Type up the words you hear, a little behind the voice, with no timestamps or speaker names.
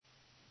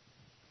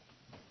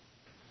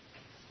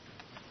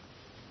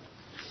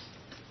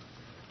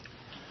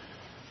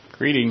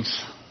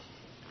Greetings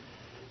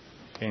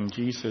in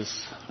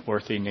Jesus'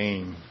 worthy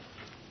name.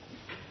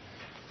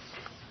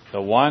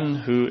 The one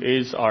who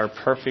is our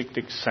perfect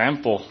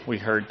example, we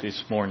heard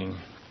this morning.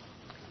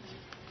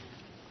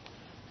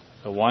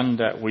 The one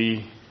that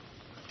we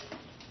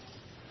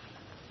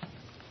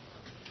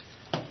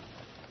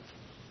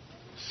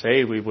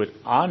say we would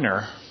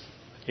honor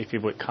if he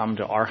would come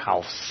to our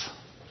house.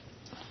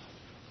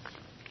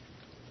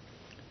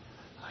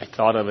 I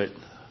thought of it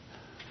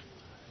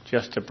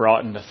just to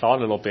broaden the thought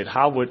a little bit.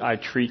 How would I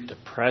treat the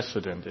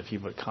president if he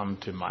would come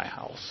to my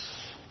house?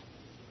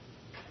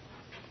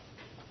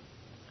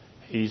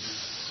 He's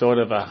sort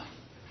of a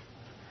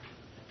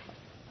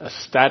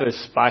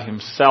status by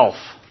himself.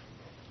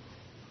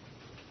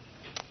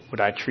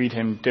 Would I treat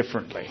him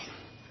differently?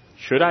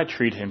 Should I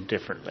treat him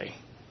differently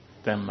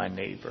than my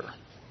neighbor?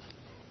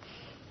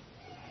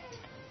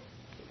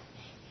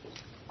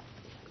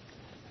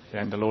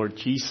 And the Lord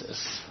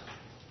Jesus.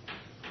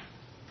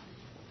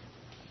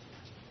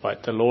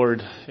 But the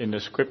Lord in the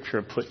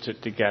scripture puts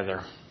it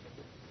together.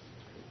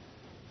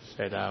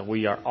 Said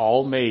we are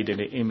all made in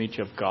the image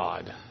of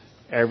God.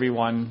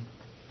 Everyone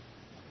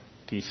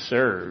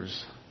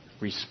deserves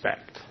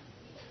respect.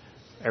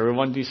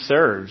 Everyone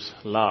deserves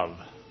love.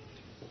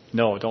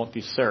 No, don't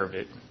deserve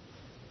it.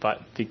 But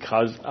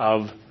because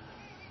of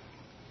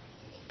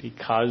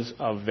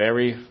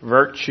very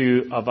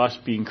virtue of us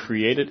being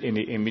created in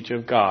the image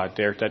of God,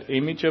 there's that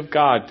image of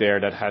God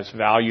there that has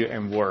value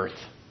and worth.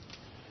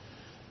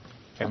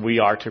 And we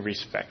are to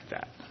respect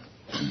that.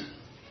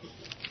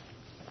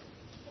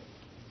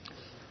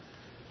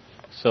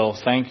 So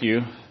thank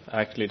you.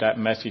 Actually, that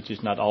message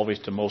is not always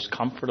the most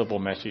comfortable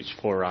message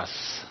for us.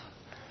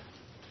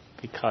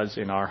 Because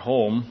in our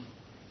home,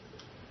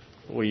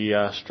 we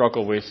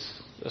struggle with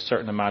a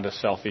certain amount of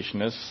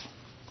selfishness.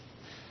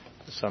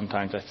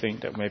 Sometimes I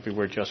think that maybe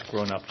we're just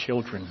grown-up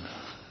children.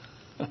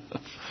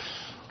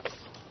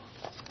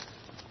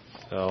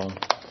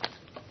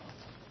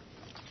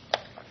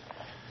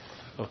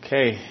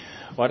 Okay,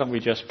 why don't we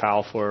just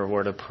bow for a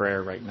word of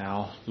prayer right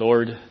now.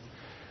 Lord,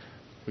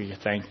 we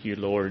thank you,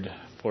 Lord,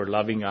 for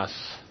loving us.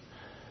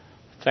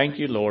 Thank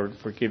you, Lord,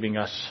 for giving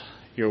us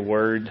your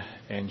word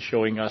and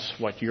showing us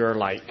what you're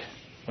like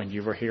when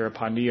you were here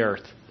upon the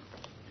earth.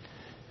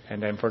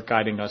 And then for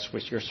guiding us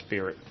with your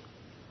Spirit.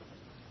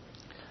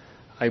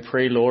 I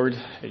pray, Lord,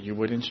 that you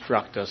would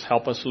instruct us.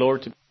 Help us,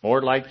 Lord, to be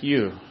more like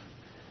you,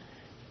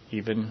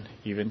 even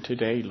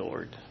today,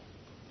 Lord.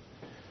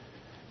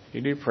 We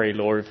do pray,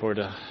 Lord, for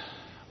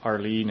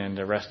Arlene and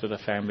the rest of the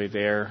family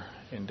there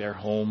in their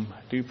home.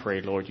 Do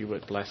pray, Lord, you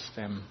would bless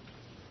them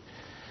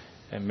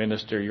and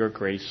minister your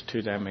grace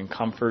to them and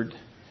comfort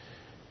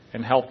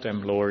and help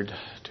them, Lord,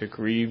 to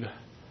grieve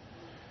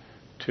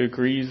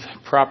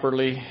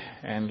properly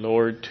and,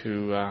 Lord,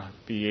 to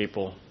be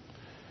able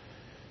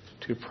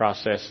to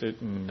process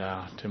it and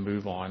to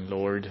move on,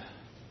 Lord,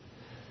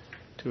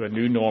 to a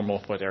new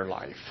normal for their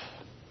life.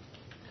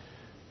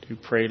 We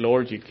pray,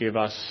 Lord,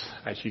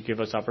 as you give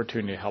us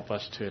opportunity, help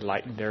us to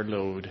lighten their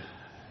load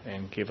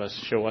and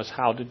show us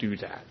how to do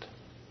that.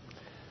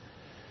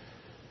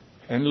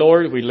 And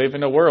Lord, we live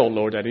in a world,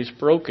 Lord, that is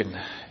broken,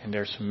 and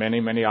there's many,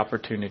 many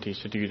opportunities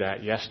to do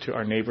that. Yes, to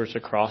our neighbors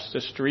across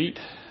the street,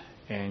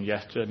 and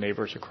yes, to the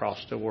neighbors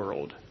across the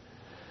world.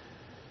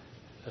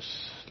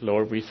 Yes,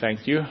 Lord, we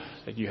thank you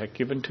that you have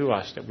given to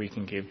us that we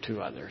can give to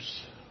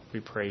others.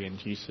 We pray in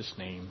Jesus'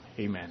 name.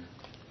 Amen.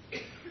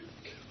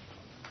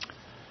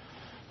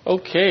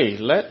 Okay,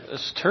 let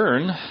us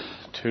turn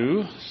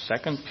to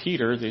 2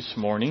 Peter this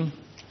morning.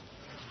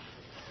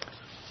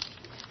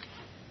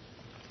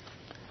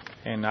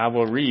 And I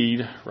will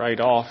read right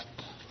off.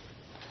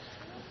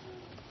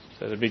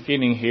 At the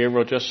beginning here,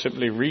 we'll just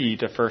simply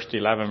read the first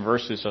 11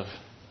 verses of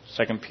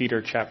 2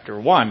 Peter chapter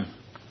 1.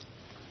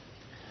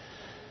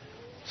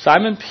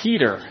 Simon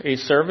Peter, a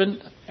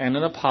servant and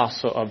an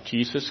apostle of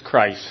Jesus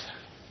Christ,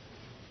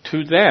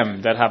 to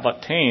them that have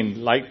obtained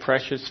like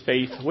precious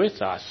faith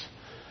with us,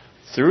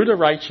 through the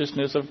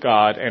righteousness of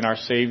God and our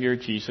Savior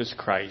Jesus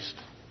Christ.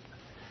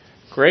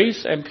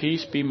 Grace and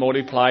peace be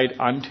multiplied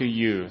unto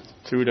you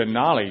through the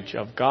knowledge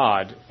of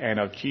God and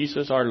of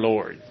Jesus our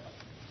Lord,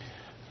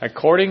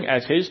 according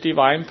as his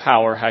divine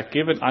power hath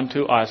given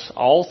unto us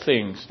all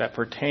things that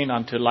pertain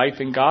unto life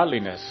and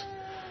godliness,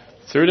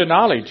 through the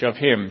knowledge of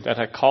him that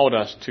hath called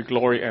us to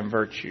glory and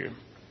virtue,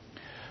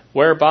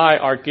 whereby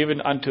are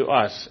given unto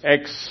us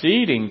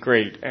exceeding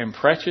great and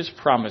precious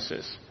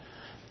promises,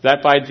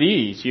 that by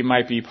these ye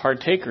might be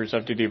partakers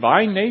of the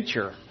divine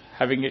nature,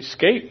 having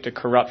escaped the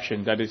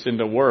corruption that is in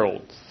the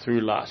world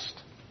through lust.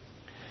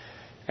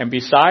 And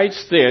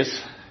besides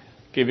this,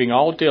 giving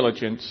all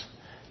diligence,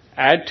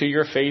 add to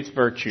your faith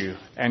virtue,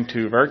 and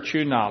to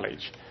virtue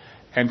knowledge,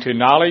 and to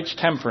knowledge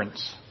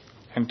temperance,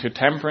 and to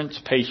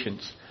temperance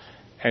patience,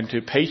 and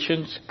to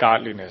patience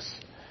godliness,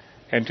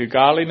 and to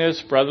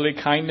godliness brotherly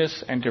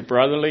kindness, and to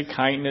brotherly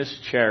kindness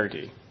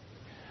charity.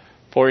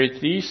 For if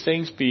these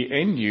things be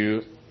in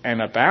you and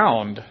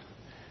abound,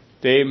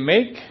 they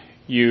make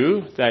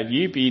you that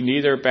ye be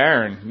neither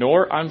barren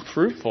nor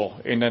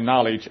unfruitful in the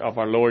knowledge of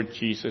our Lord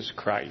Jesus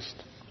Christ.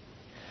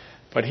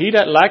 But he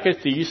that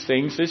lacketh these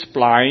things is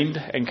blind,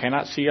 and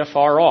cannot see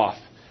afar off,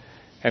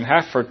 and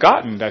hath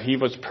forgotten that he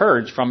was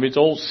purged from his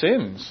old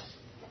sins.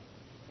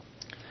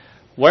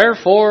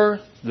 Wherefore,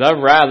 the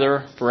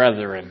rather,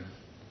 brethren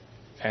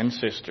and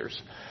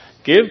sisters,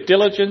 give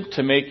diligence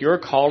to make your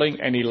calling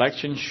and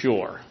election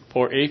sure.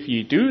 For if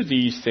ye do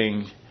these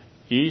things,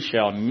 ye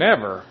shall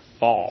never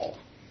fall.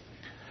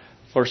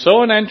 For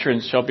so an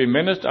entrance shall be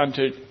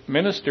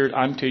ministered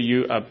unto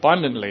you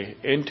abundantly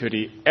into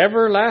the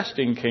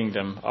everlasting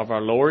kingdom of our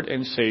Lord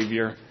and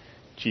Savior,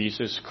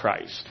 Jesus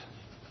Christ.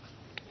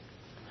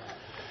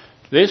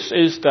 This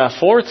is the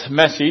fourth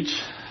message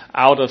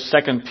out of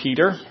 2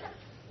 Peter.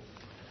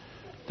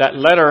 That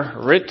letter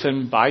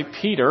written by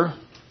Peter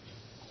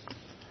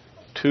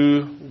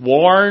to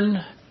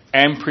warn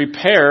and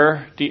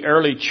prepare the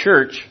early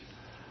church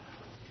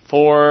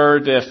for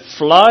the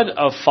flood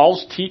of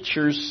false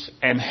teachers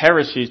and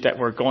heresies that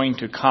were going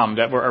to come,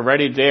 that were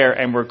already there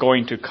and were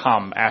going to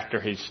come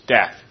after his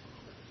death.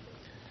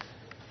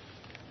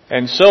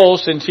 And so,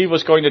 since he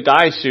was going to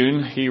die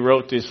soon, he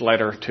wrote this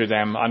letter to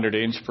them under the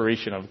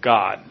inspiration of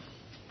God.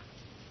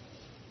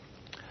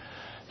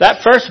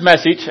 That first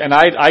message, and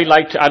I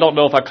don't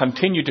know if I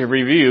continue to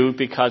review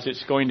because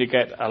it's going to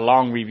get a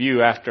long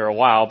review after a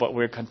while, but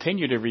we'll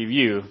continue to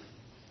review.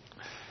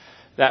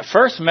 That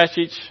first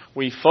message,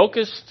 we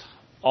focused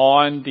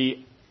on the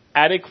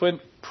adequate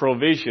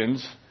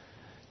provisions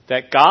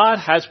that God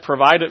has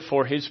provided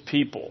for his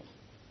people.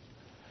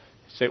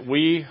 So that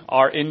we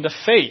are in the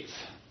faith.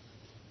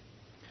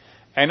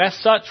 And as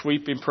such,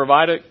 we've been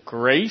provided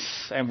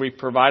grace, and we've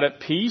provided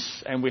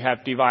peace, and we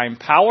have divine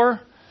power.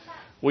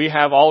 We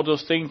have all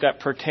those things that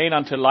pertain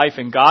unto life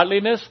and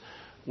godliness.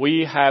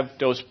 We have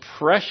those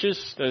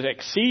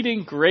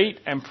exceeding great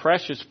and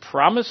precious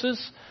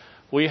promises.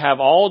 We have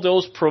all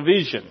those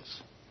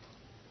provisions.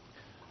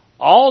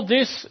 All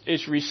this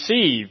is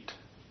received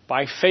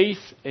by faith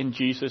in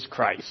Jesus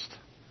Christ.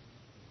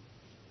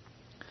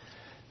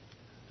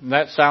 And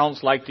that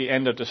sounds like the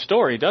end of the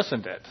story,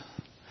 doesn't it?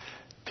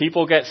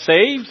 People get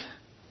saved.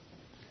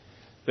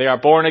 They are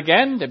born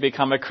again, they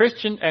become a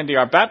Christian, and they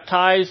are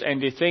baptized,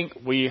 and they think,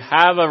 we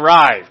have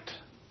arrived.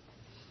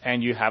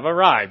 And you have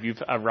arrived.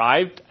 You've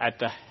arrived at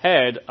the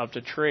head of the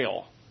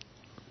trail.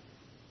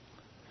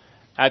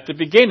 At the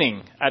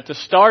beginning, at the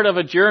start of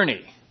a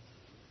journey.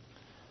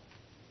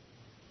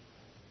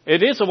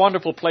 It is a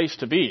wonderful place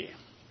to be,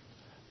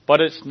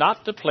 but it's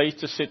not the place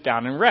to sit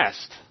down and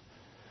rest.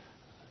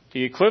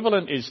 The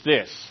equivalent is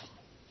this.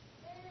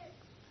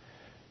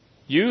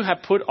 You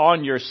have put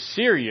on your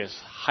serious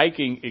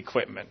hiking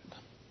equipment.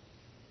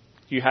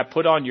 You have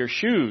put on your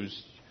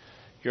shoes,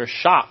 your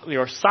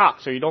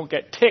socks, so you don't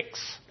get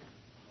ticks.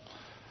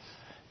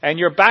 And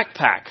your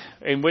backpack,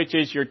 in which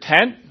is your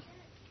tent,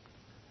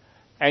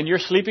 and your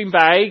sleeping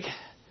bag,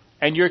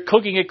 and your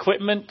cooking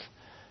equipment,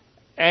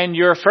 and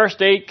your first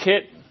aid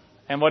kit,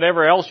 and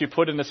whatever else you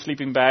put in a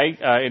sleeping bag,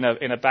 in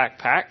a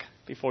backpack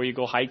before you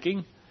go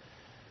hiking.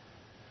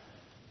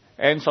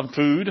 And some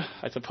food,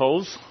 I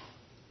suppose.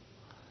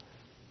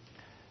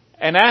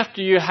 And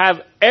after you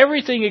have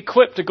everything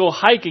equipped to go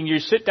hiking, you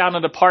sit down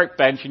on the park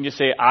bench and you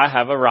say, I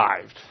have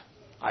arrived.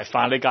 I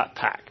finally got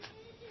packed.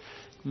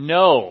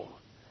 No,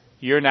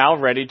 you're now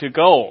ready to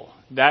go.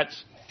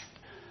 That's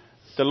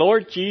the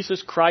Lord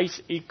Jesus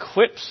Christ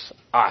equips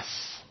us.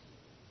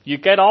 You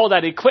get all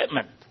that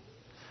equipment,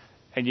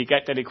 and you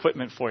get that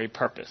equipment for a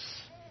purpose.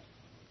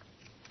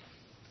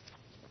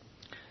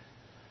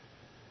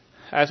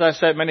 As I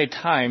said many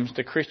times,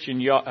 the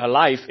Christian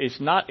life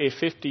is not a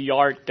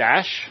 50-yard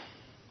dash.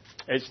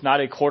 It's not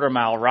a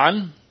quarter-mile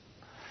run.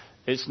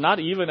 It's not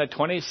even a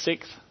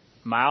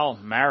 26-mile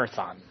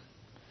marathon.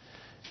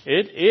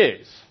 It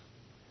is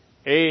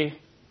a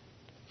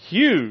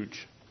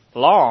huge,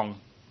 long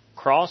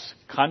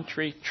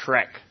cross-country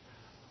trek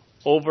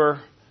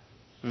over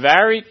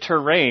varied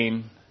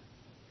terrain,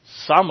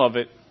 some of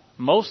it,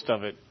 most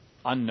of it,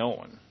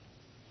 unknown.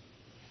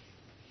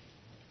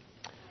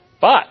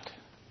 But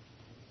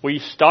we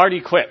start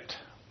equipped.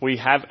 We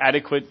have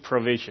adequate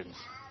provisions.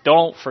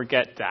 Don't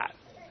forget that.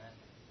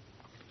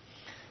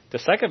 The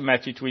second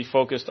message we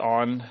focused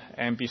on,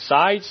 and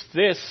besides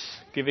this,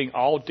 giving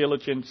all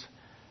diligence,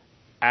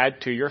 add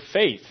to your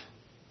faith.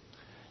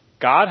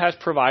 God has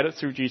provided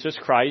through Jesus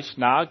Christ.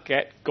 Now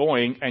get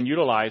going and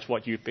utilize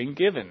what you've been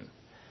given.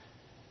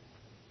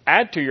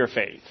 Add to your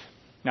faith.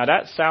 Now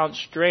that sounds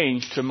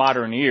strange to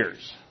modern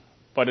ears,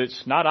 but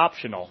it's not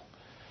optional.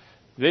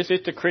 This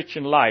is the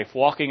Christian life,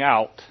 walking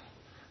out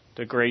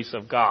the grace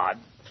of God.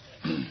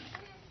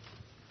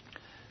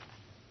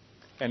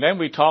 And then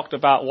we talked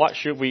about what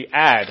should we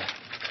add.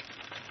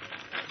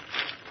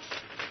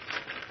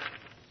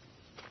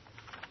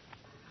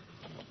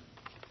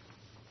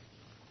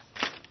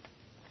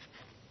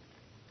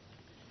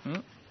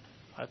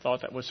 I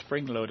thought that was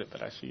spring-loaded,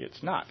 but I see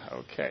it's not.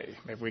 Okay,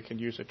 maybe we can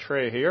use a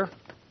tray here.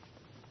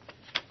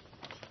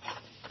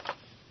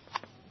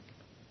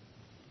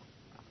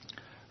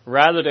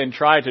 rather than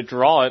try to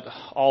draw it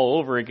all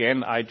over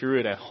again, I drew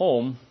it at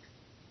home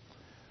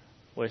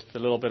with a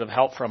little bit of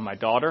help from my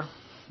daughter.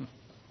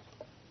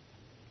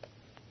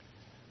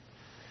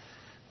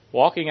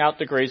 Walking out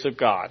the grace of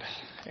God.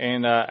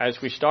 And as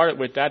we started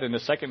with that in the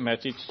second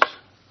message,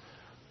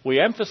 we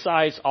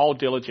emphasize all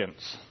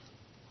diligence.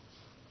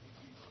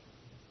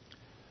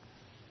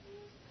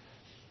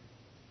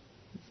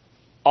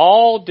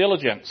 All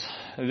diligence.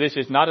 This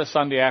is not a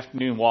Sunday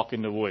afternoon walk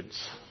in the woods.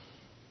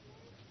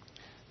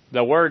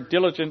 The word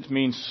diligent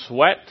means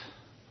sweat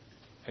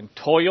and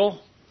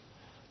toil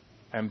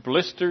and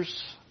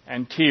blisters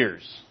and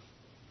tears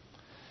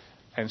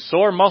and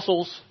sore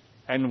muscles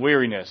and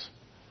weariness.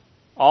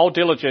 All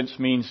diligence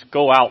means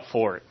go out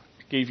for it.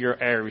 Give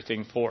your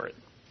everything for it.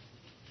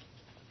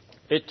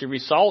 It's the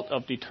result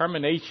of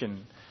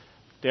determination.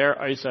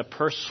 There is a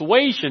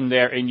persuasion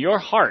there in your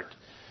heart.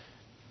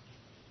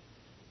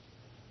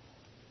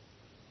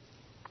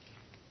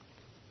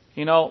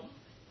 You know,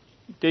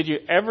 did you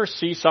ever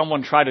see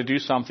someone try to do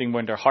something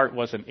when their heart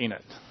wasn't in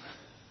it?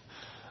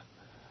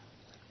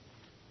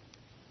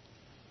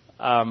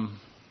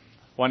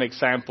 One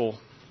example.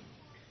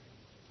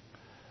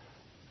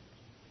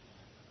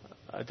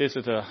 This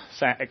is an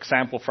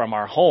example from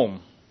our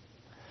home.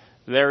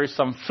 There is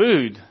some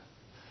food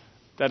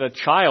that a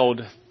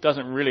child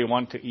doesn't really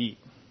want to eat.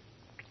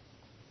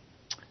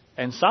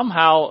 And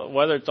somehow,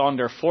 whether it's on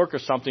their fork or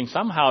something,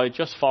 somehow it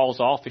just falls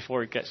off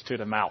before it gets to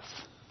the mouth.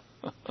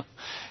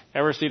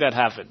 Ever see that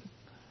happen?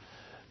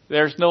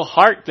 There's no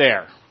heart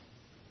there.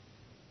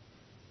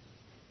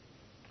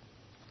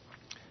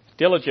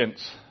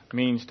 Diligence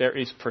means there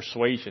is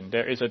persuasion.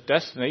 There is a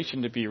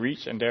destination to be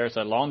reached, and there is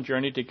a long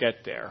journey to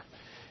get there.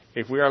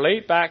 If we are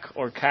laid back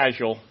or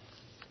casual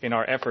in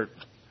our effort,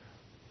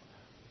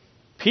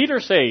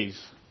 Peter says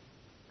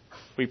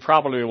we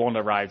probably won't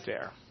arrive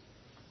there.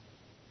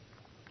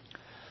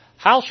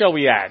 How shall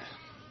we add?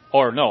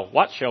 Or no,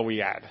 what shall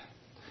we add?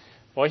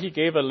 Well, he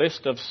gave a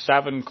list of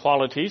 7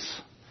 qualities,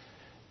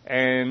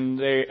 and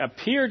they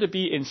appear to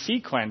be in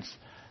sequence.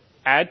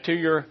 Add to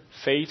your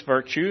faith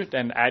virtue,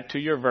 then add to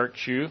your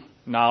virtue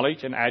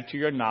knowledge, and add to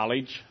your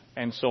knowledge,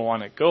 and so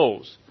on it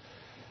goes.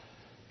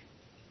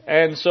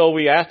 And so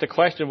we asked the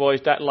question, well,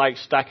 is that like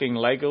stacking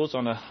Legos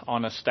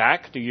on a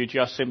stack? Do you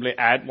just simply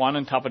add one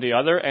on top of the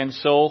other? And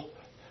so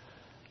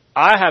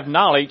I have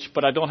knowledge,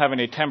 but I don't have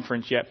any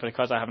temperance yet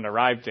because I haven't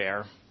arrived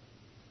there.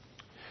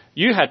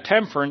 You had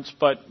temperance,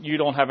 but you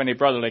don't have any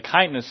brotherly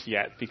kindness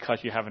yet because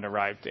you haven't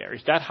arrived there.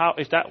 Is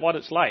that what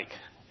it's like?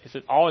 Is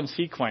it all in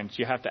sequence?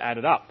 You have to add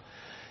it up.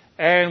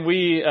 And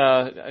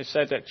I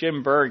said that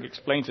Jim Berg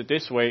explains it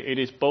this way. It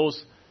is both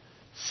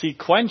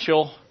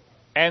sequential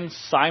and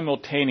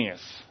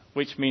simultaneous,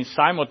 which means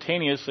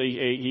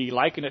simultaneously, he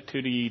likened it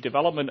to the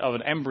development of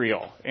an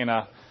embryo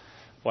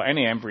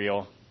any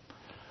embryo,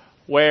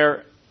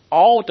 where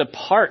all the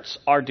parts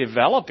are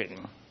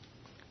developing,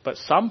 but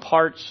some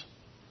parts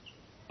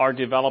are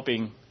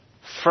developing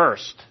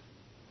first.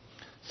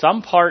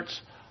 Some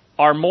parts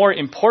are more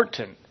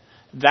important.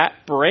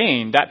 That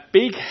brain, that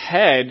big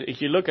head, if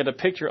you look at a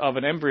picture of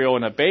an embryo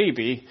and a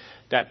baby,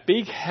 that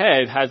big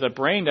head has a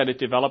brain that is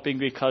developing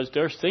because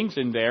there's things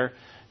in there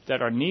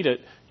that are needed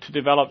to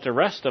develop the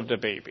rest of the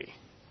baby.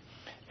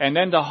 And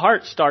then the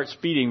heart starts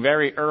beating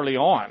very early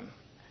on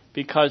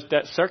because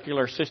that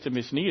circular system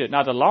is needed.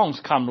 Now the lungs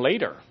come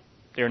later.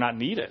 They're not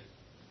needed.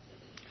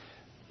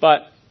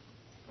 But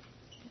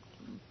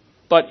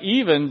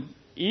even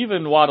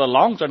while the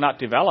lungs are not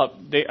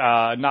developed, they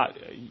are not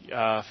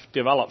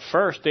developed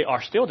first, they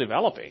are still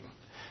developing.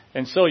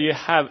 And so you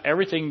have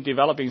everything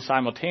developing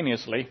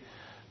simultaneously,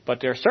 but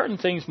there are certain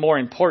things more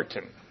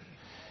important.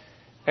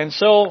 And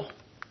so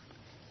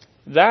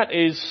that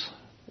is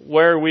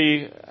where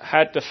we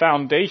had the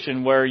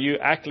foundation, where you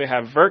actually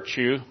have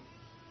virtue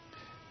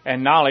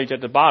and knowledge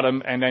at the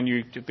bottom, and then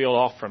you build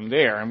off from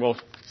there. And we'll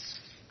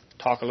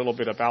talk a little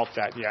bit about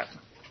that yet.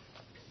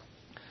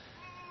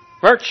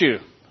 Virtue,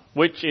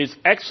 which is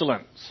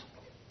excellence.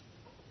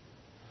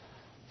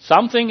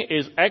 Something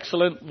is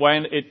excellent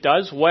when it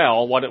does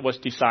well what it was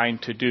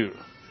designed to do.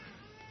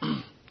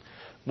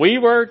 We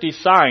were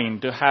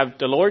designed to have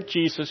the Lord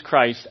Jesus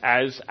Christ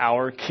as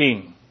our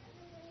King.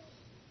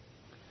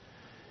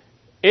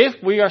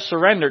 If we are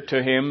surrendered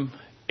to Him,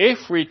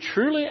 if we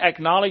truly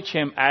acknowledge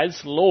Him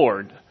as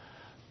Lord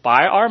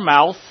by our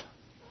mouth,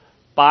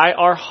 by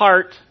our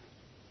heart,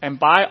 and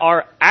by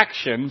our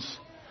actions,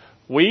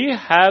 we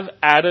have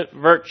added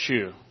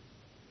virtue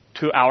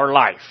to our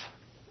life,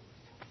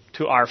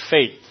 to our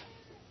faith.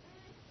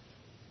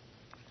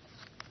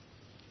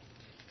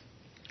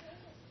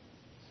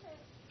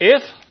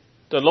 If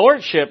the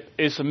Lordship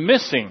is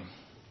missing,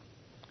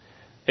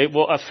 it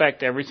will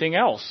affect everything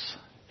else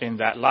in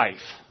that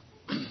life.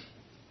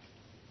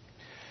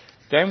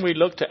 Then we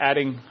look to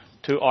adding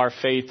to our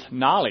faith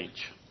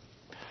knowledge.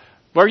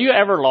 Were you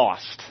ever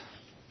lost?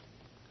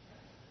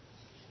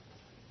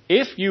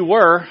 If you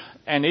were,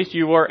 and if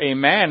you were a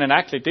man and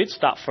actually did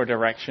stop for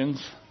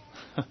directions,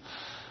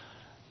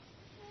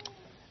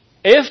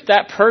 If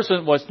that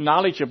person was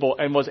knowledgeable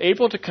and was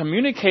able to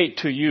communicate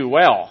to you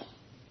well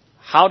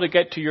how to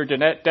get to your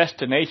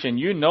destination,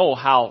 you know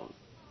how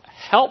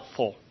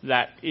helpful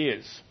that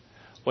is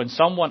when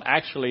someone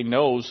actually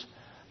knows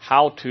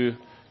how to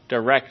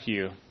direct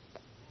you.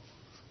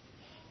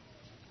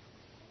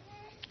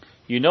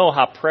 You know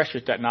how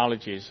precious that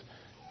knowledge is.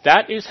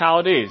 That is how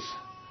it is.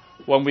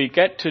 When we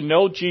get to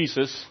know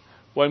Jesus,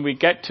 when we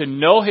get to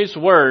know His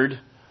Word,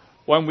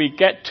 when we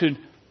get to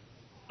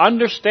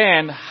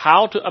understand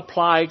how to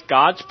apply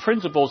God's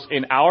principles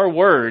in our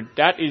word,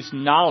 that is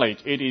knowledge.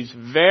 It is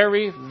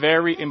very,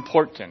 very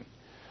important.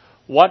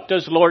 What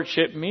does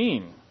lordship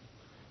mean?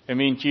 It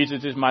means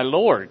Jesus is my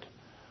Lord.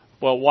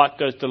 Well, what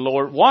does the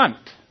Lord want?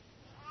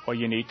 Well,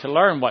 you need to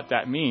learn what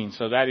that means.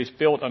 So that is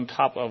built on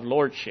top of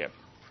lordship.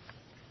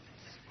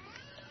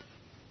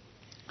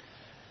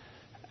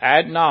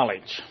 Add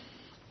knowledge.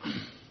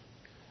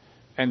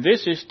 And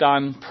this is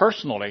done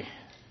personally,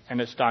 and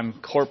it's done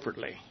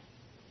corporately.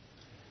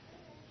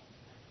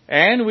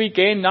 And we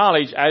gain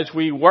knowledge as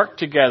we work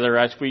together,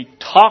 as we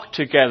talk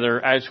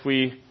together, as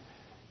we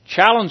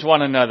challenge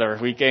one another.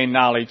 We gain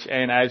knowledge,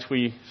 and as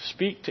we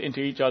speak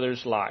into each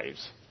other's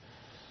lives.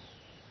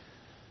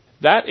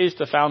 That is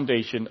the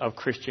foundation of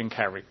Christian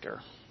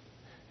character.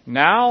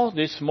 Now,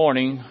 this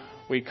morning,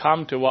 we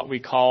come to what we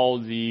call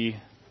the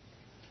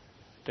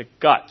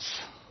guts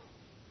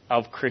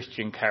of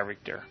Christian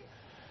character.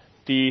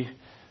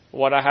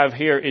 What I have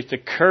here is the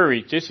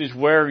courage. This is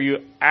where you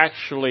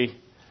actually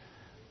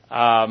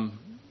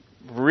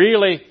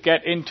really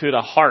get into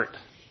the heart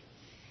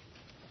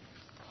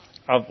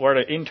of where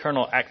the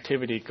internal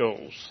activity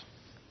goes.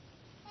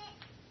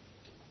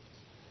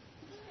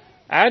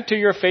 Add to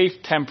your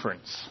faith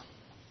temperance.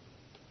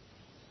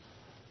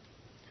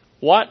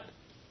 What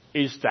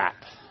is that?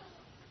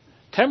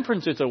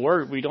 Temperance is a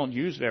word we don't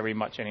use very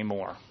much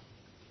anymore.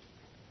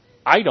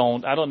 I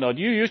don't know.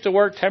 Do you use the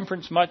word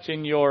temperance much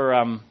in your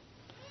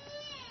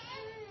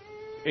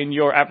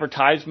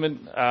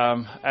advertisement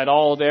at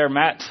all there,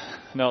 Matt?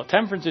 No,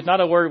 temperance is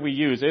not a word we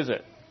use, is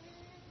it?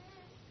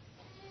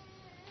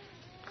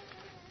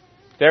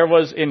 There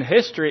was in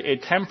history a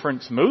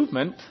temperance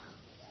movement,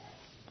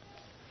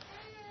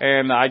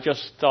 and I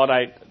just thought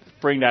I'd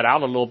bring that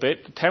out a little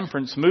bit. The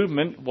temperance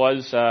movement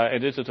was,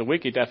 and this is a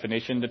wiki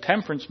definition, the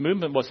temperance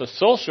movement was a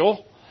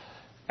social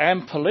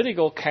and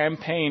political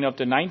campaign of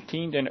the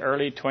 19th and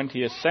early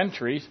 20th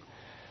centuries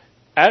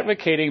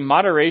advocating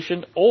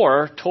moderation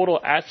or total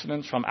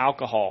abstinence from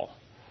alcohol,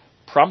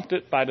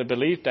 prompted by the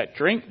belief that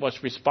drink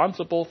was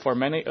responsible for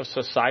many of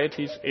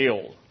society's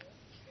ill.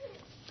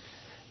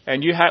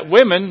 And you had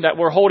women that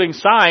were holding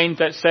signs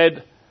that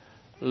said,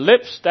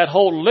 "Lips that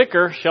hold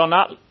liquor shall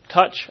not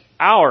touch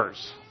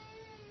ours."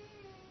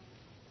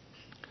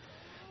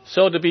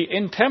 So to be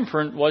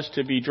intemperate was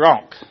to be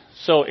drunk.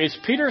 So is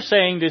Peter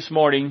saying this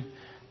morning,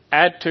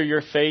 add to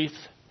your faith,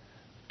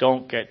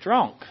 don't get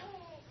drunk?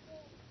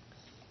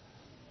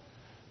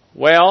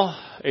 Well,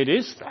 it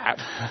is that,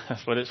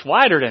 but it's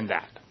wider than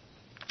that.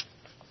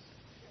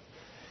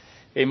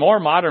 A more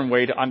modern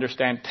way to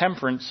understand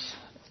temperance,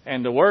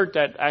 and the word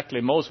that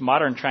actually most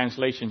modern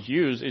translations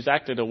use, is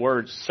actually the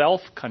word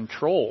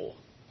self-control.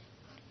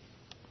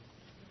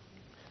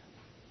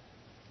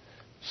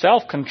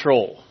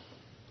 Self-control.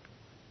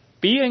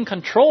 Be in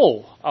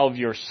control of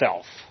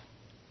yourself.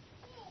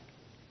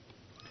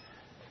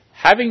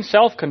 Having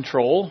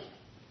self-control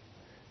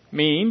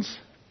means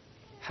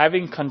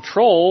having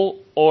control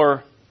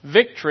or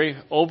victory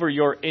over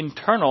your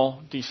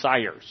internal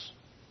desires.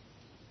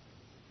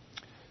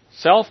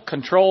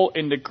 Self-control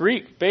in the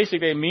Greek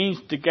basically means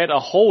to get a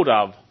hold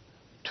of,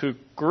 to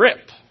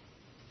grip.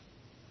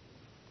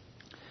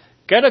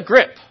 Get a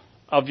grip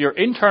of your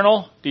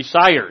internal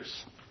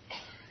desires.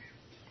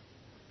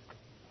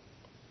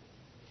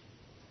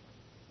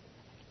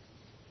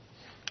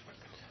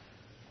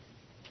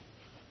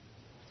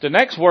 The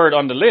next word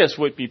on the list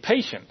would be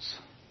patience.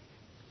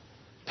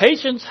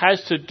 Patience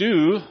has to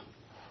do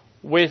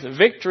with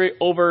victory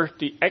over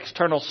the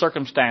external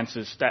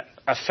circumstances that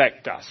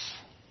affect us.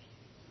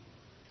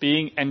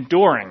 Being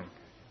enduring.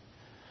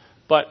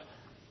 But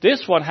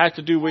this one has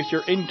to do with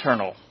your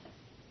internal.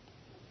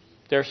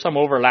 There's some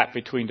overlap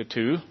between the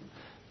two,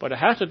 but it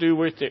has to do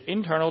with the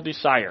internal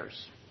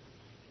desires.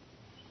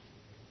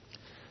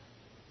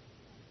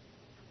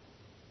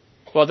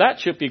 Well, that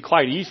should be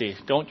quite easy,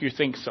 don't you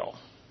think so?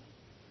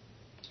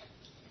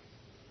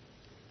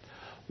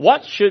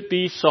 What should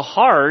be so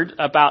hard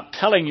about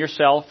telling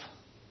yourself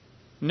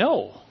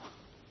no?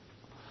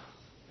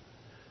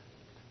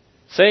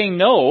 Saying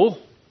no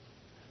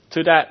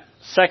to that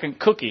second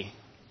cookie,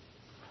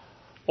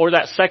 or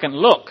that second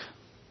look,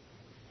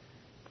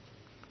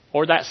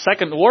 or that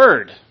second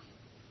word.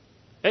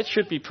 It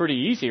should be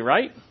pretty easy,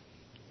 right?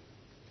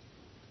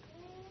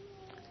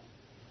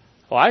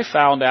 Well, I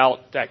found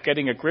out that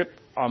getting a grip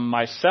on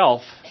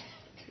myself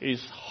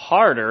is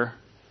harder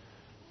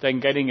than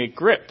getting a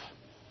grip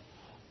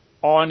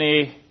on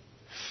a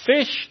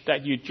fish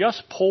that you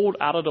just pulled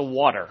out of the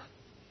water.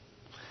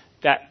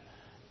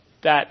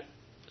 That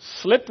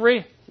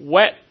slippery,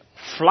 wet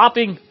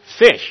flopping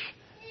fish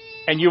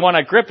and you want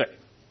to grip it,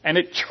 and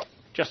it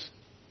just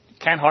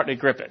can't hardly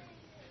grip it.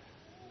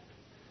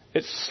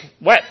 It's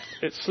wet,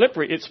 it's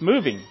slippery, it's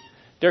moving.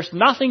 There's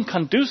nothing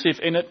conducive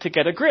in it to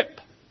get a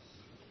grip.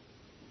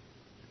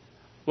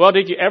 Well,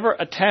 did you ever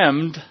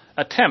attempt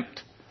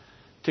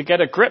to get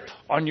a grip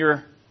on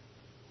your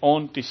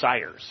own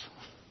desires?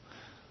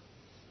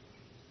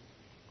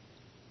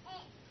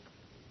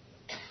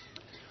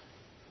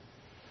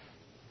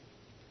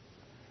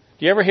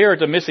 Do you ever hear of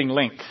the missing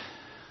link?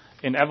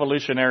 In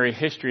evolutionary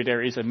history,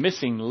 there is a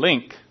missing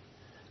link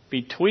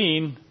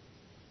between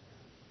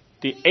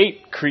the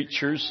ape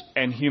creatures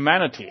and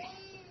humanity.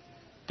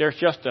 There's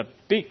just a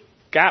big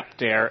gap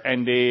there,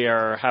 and they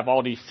have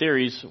all these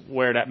theories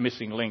where that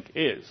missing link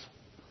is.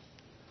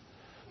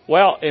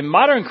 Well, in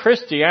modern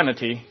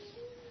Christianity,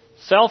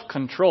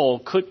 self-control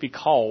could be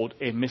called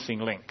a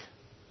missing link.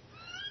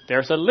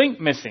 There's a link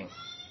missing.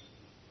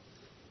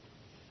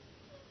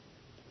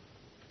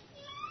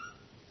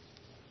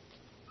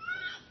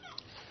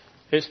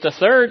 It's the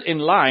third in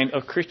line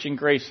of Christian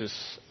graces,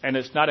 and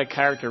it's not a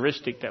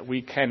characteristic that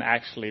we can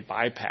actually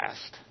bypass.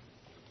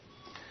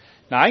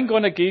 Now, I'm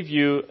going to give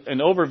you an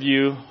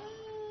overview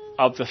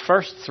of the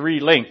first three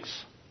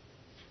links.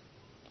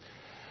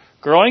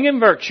 Growing in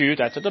virtue,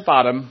 that's at the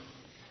bottom,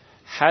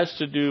 has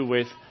to do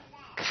with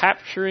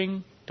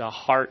capturing the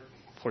heart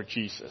for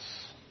Jesus.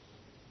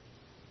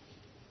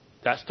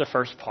 That's the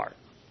first part.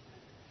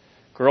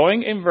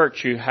 Growing in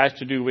virtue has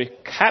to do with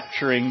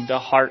capturing the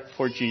heart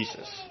for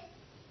Jesus.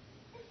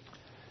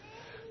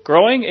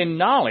 Growing in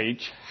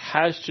knowledge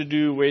has to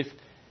do with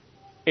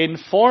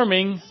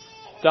informing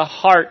the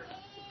heart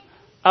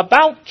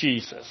about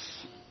Jesus.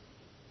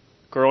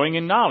 Growing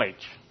in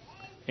knowledge,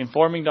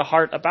 informing the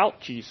heart about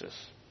Jesus.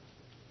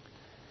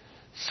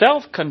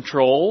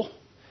 Self-control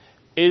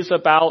is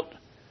about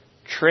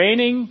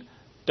training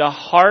the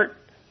heart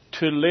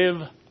to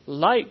live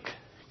like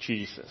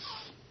Jesus.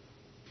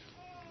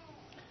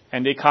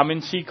 And they come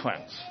in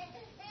sequence.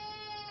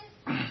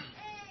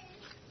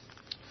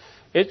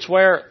 It's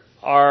where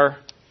our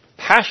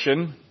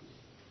passion,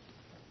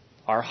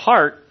 our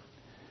heart,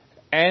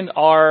 and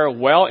our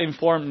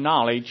well-informed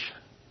knowledge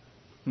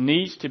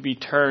needs to be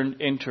turned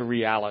into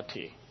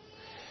reality.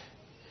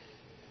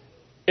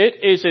 It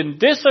is in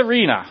this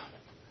arena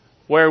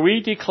where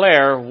we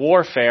declare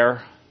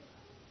warfare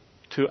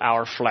to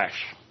our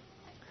flesh.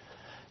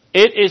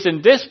 It is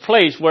in this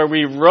place where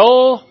we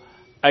row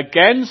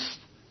against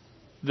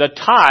the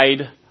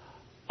tide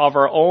of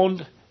our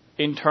own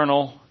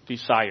internal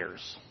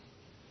desires.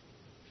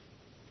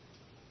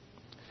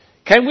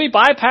 Can we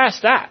bypass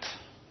that?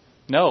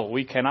 No,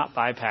 we cannot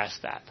bypass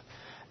that.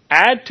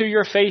 Add to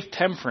your faith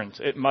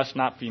temperance. It must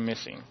not be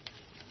missing.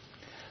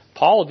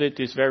 Paul did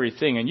this very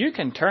thing, and you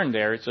can turn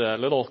there. It's a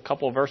little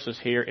couple verses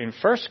here. In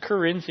 1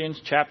 Corinthians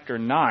chapter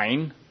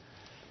 9,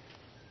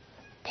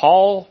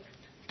 Paul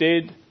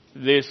did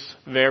this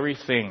very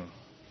thing.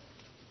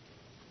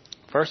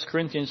 1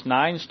 Corinthians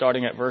 9,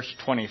 starting at verse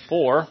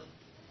 24.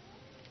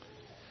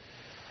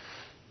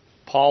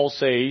 Paul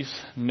says,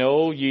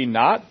 Know ye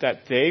not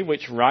that they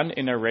which run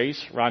in a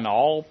race run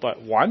all,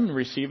 but one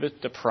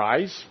receiveth the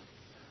prize?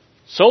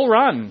 So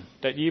run,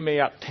 that ye may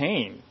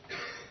obtain.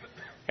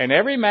 And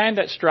every man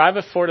that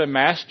striveth for the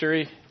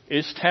mastery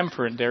is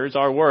temperate. There is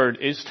our word,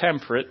 is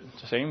temperate,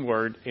 the same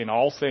word, in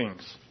all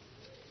things.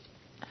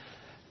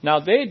 Now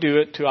they do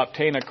it to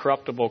obtain a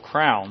corruptible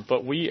crown,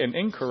 but we an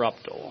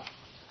incorruptible.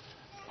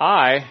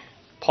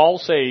 Paul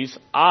says,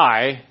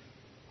 I,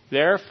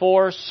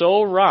 therefore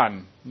so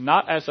run,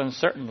 not as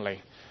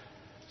uncertainly.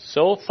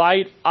 So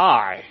fight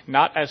I,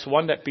 not as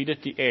one that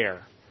beateth the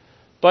air.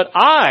 But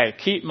I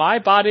keep my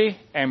body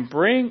and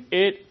bring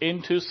it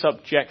into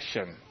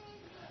subjection,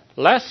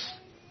 lest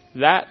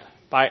that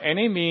by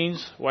any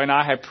means, when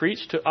I have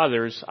preached to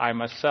others, I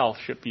myself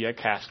should be a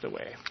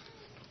castaway.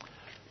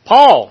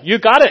 Paul, you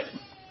got it.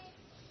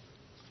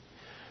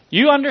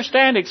 You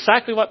understand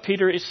exactly what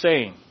Peter is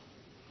saying.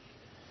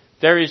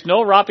 There is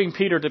no robbing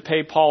Peter to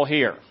pay Paul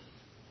here.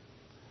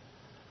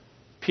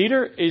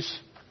 Peter is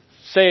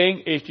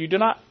saying if you do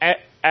not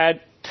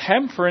add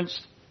temperance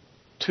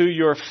to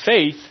your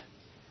faith,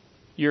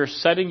 you're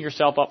setting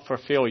yourself up for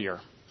failure.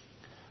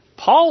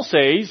 Paul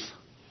says,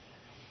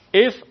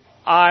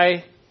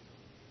 I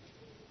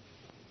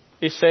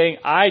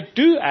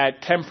do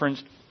add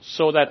temperance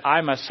so that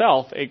I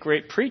myself, a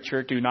great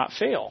preacher, do not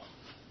fail.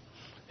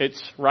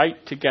 It's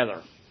right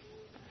together.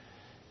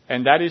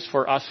 And that is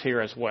for us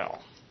here as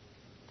well.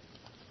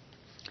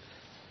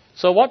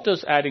 So what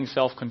does adding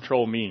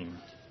self-control mean?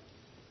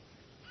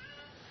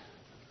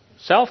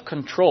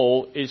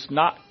 Self-control is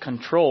not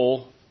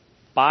control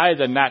by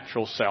the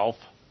natural self,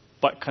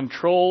 but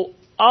control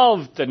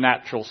of the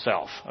natural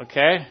self,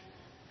 okay?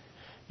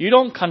 You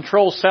don't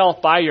control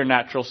self by your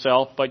natural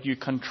self, but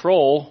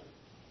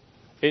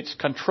it's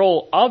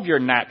control of your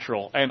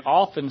natural and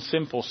often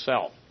simple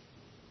self.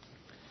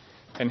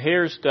 And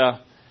here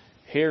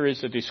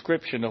is a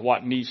description of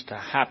what needs to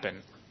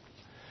happen.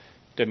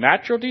 The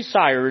natural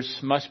desires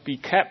must be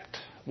kept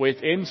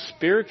within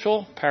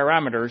spiritual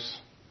parameters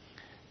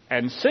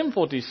and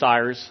sinful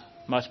desires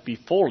must be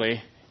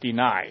fully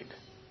denied.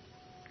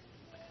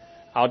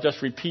 I'll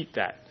just repeat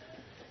that.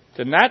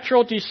 The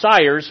natural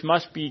desires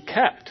must be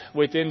kept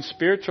within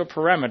spiritual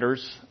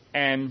parameters,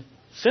 and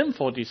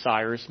sinful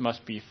desires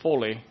must be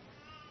fully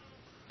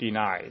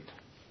denied.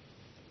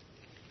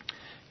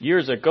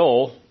 Years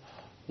ago,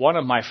 one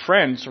of my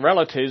friend's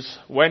relatives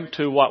went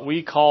to what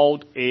we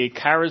called a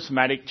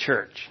charismatic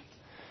church.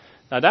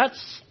 Now that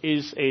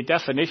is a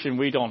definition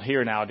we don't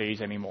hear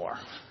nowadays anymore.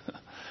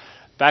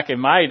 Back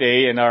in my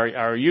day, in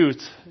our youth,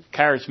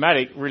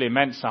 charismatic really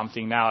meant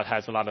something. Now it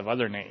has a lot of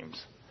other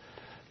names.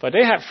 But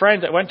they had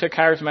friends that went to a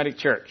charismatic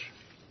church.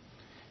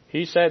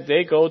 He said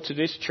they go to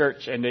this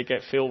church and they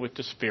get filled with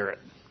the Spirit.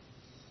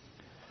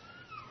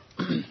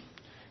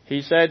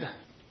 He said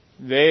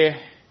they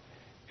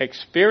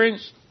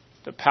experienced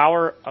the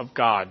power of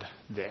God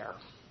there.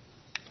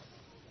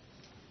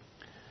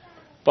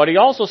 But he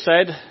also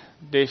said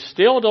they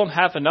still don't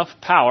have enough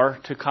power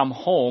to come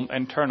home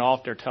and turn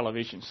off their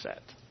television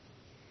set.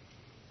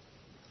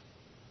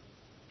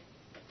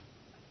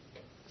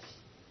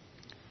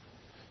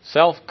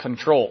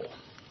 Self-control.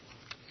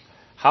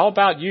 How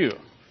about you?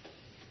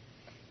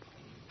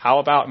 How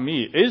about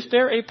me? Is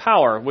there a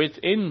power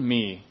within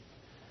me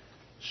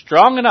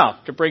strong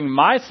enough to bring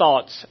my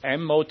thoughts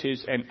and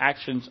motives and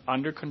actions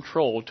under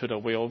control to the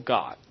will of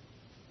God?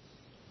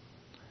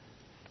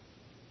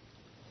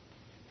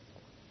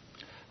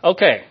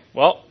 Okay,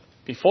 well,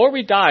 before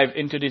we dive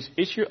into this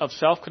issue of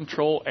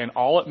self-control and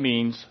all it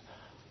means,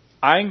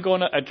 I'm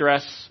going to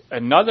address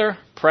another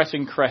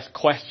pressing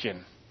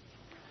question.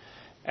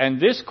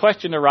 And this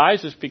question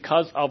arises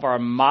because of our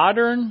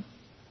modern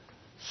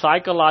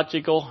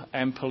psychological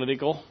and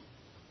political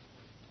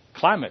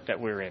climate that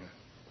we're in.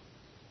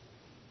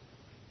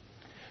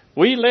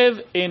 We live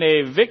in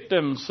a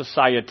victim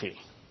society.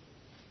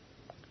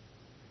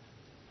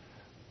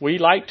 We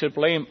like to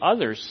blame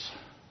others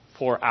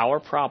for our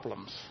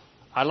problems.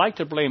 I like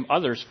to blame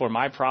others for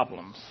my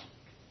problems.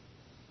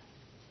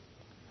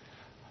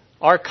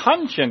 Our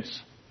conscience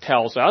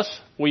tells us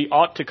we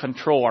ought to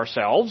control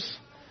ourselves,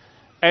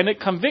 and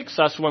it convicts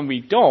us when we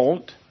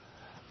don't,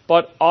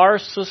 but our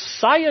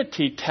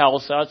society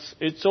tells us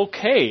it's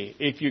okay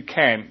if you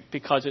can,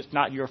 because it's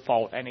not your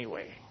fault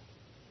anyway.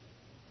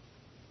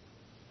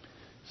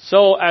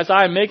 So as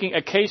I'm making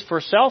a case for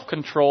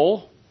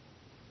self-control,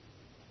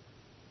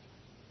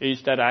 can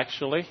that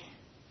actually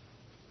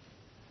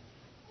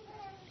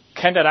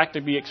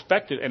be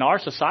expected? And our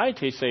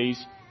society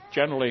says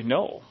generally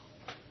no.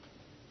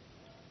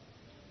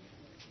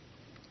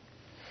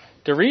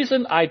 The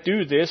reason I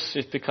do this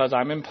is because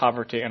I'm in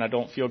poverty and I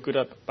don't feel good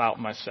about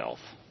myself.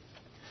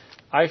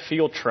 I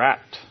feel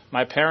trapped.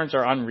 My parents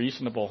are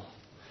unreasonable.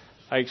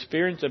 I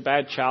experienced a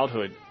bad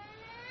childhood.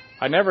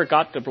 I never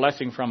got the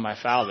blessing from my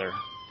father.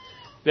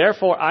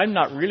 Therefore, I'm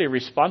not really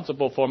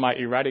responsible for my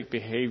erratic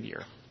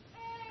behavior.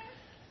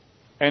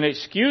 And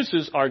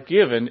excuses are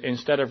given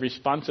instead of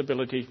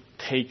responsibility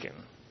taken.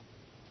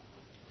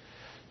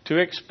 To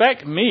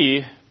expect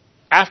me,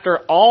 after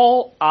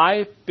all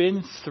I've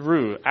been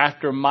through,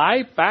 after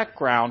my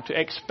background, to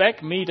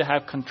expect me to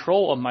have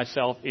control of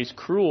myself is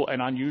cruel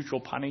and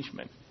unusual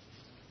punishment.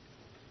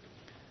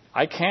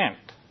 I can't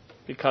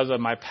because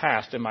of my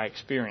past and my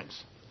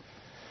experience.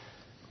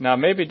 Now,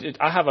 maybe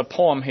I have a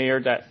poem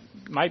here that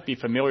might be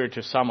familiar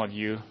to some of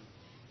you.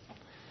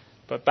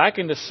 But back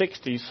in the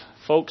 60s,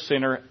 folk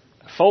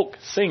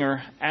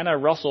singer Anna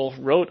Russell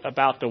wrote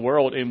about the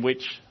world in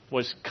which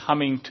was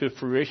coming to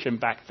fruition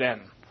back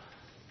then.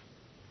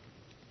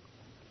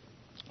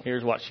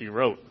 Here's what she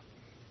wrote.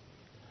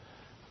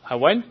 I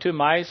went to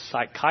my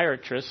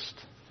psychiatrist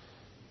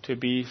to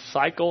be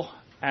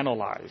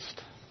psychoanalyzed,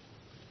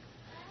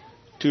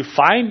 to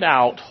find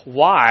out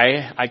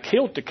why I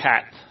killed the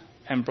cat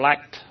and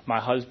blacked my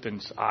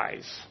husband's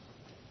eyes.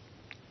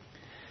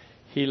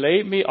 He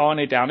laid me on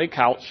a downy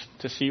couch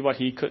to see what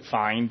he could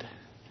find,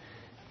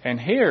 and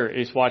here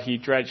is what he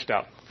dredged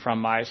up from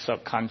my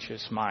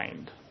subconscious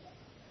mind.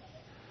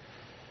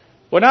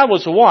 When I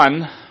was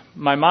 1,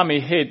 my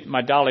mommy hid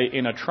my dolly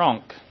in a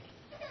trunk,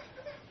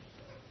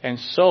 and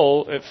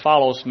so it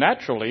follows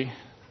naturally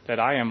that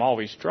I am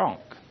always drunk.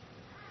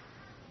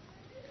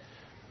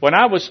 When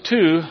I was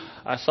 2,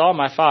 I saw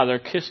my father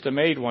kiss the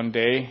maid one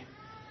day,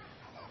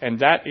 and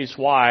that is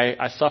why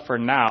I suffer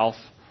now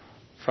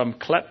from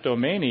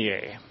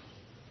kleptomania.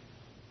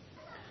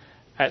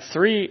 At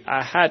 3,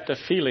 I had the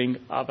feeling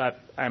of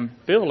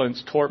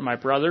ambivalence toward my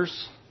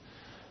brothers,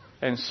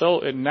 and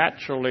so it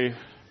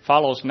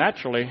follows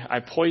naturally I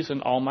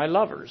poison all my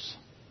lovers.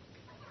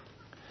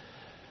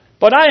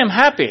 But I am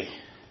happy.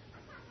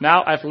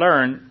 Now I've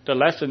learned the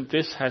lesson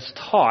this has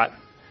taught,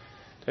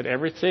 that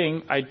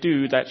everything I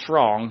do that's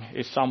wrong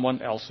is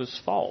someone else's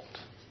fault.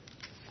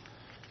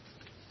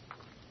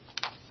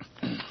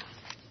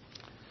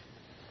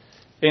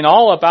 In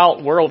All About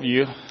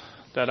Worldview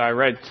that I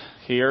read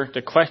here,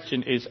 the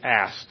question is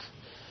asked,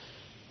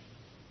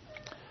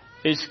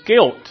 is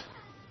guilt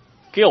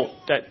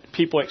that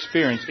people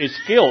experience, is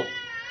guilt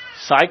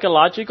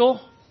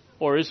psychological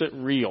or is it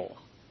real?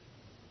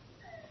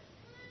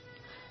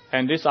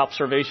 and this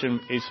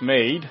observation is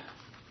made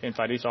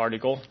by this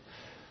article,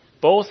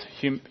 both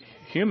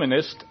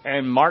humanists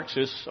and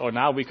Marxists, or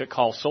now we could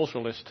call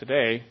socialists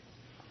today,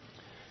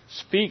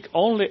 speak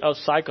only of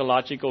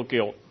psychological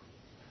guilt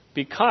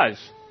because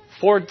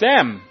for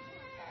them,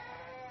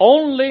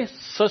 only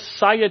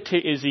society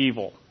is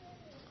evil.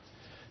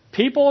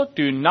 People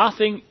do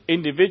nothing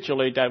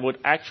individually that would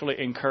actually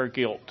incur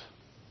guilt.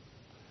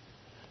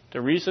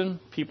 The reason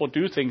people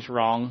do things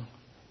wrong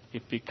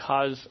is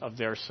because of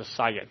their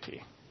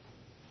society.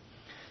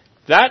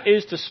 That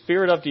is the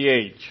spirit of the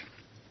age.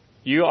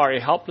 You are a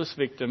helpless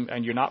victim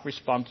and you're not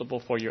responsible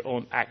for your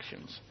own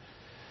actions.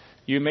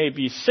 You may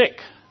be sick,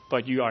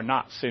 but you are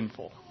not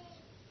sinful.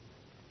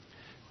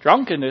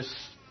 Drunkenness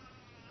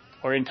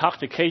or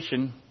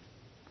intoxication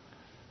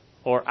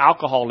or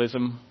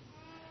alcoholism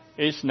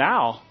is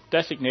now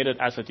designated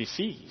as a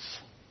disease.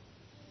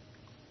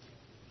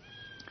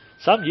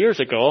 Some years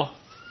ago,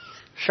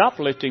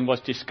 shoplifting was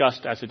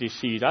discussed as a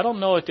disease. I don't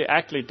know if they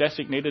actually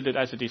designated it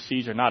as a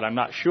disease or not. I'm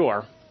not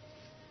sure.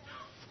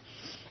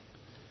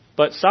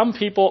 But some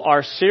people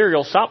are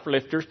serial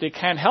shoplifters. They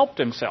can't help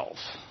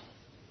themselves.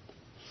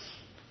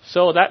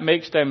 So that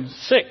makes them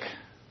sick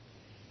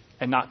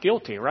and not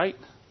guilty, right?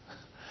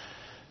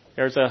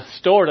 There's a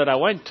store that I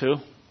went to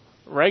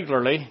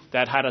regularly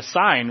that had a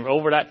sign right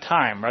over that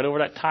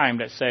time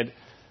that said,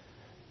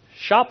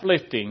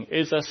 shoplifting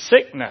is a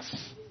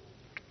sickness.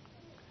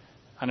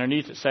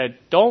 Underneath it said,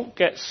 don't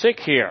get sick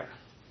here.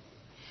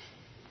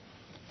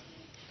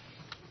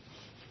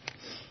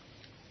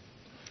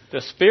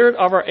 The spirit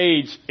of our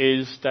age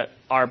is that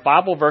our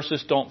Bible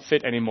verses don't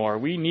fit anymore.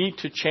 We need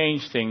to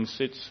change things.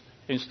 It's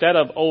instead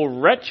of, oh,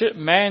 wretched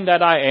man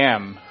that I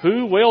am,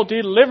 who will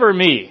deliver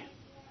me?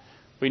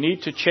 We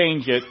need to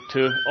change it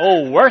to,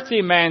 oh,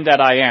 worthy man that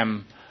I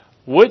am,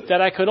 would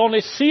that I could only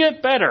see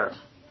it better.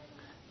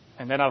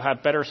 And then I'll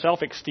have better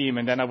self-esteem,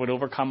 and then I would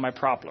overcome my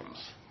problems.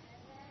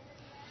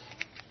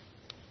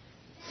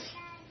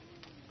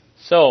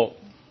 So,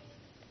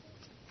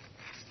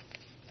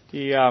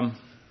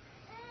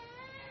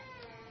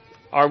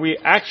 are we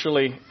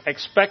actually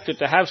expected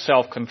to have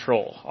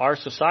self-control? Our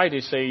society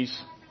says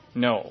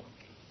no.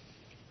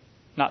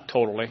 Not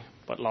totally,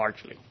 but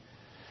largely.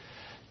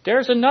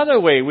 There's another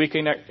way we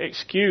can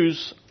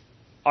excuse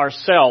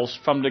ourselves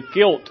from the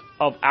guilt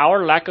of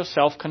our lack of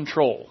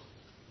self-control.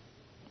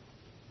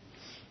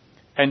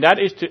 And that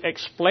is to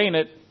explain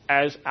it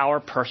as our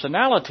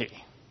personality.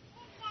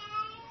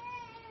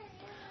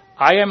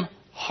 I am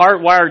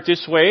hardwired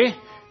this way,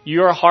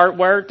 you're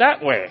hardwired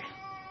that way.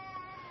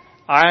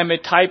 I am a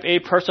type A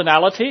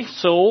personality,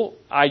 so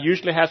I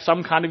usually have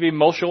some kind of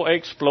emotional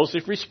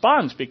explosive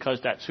response because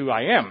that's who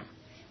I am.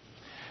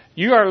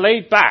 You are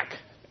laid back,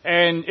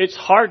 and it's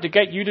hard to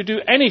get you to do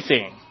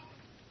anything,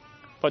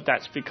 but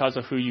that's because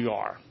of who you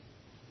are.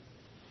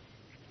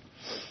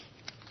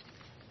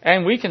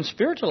 And we can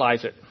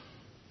spiritualize it.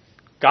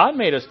 God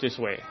made us this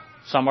way.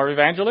 Some are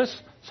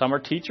evangelists, some are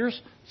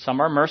teachers, some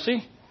are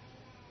mercy.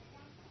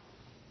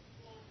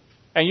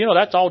 And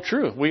that's all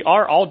true. We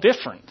are all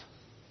different.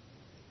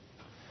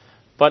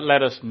 But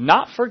let us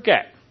not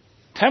forget,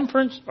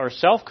 temperance or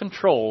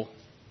self-control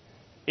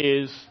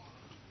is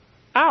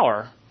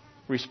our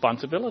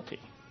responsibility.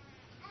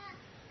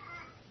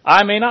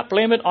 I may not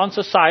blame it on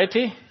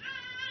society,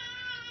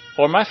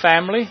 or my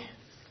family,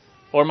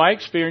 or my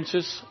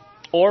experiences,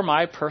 or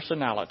my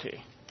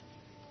personality.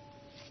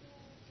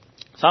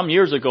 Some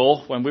years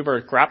ago, when we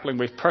were grappling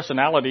with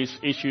personalities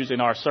issues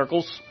in our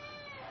circles,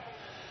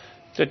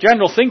 the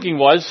general thinking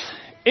was,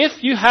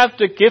 if you have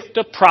the gift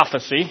of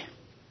prophecy,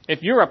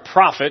 if you're a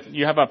prophet,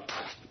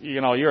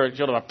 you're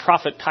sort of a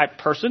prophet type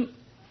person,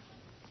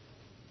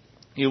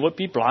 you would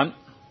be blunt,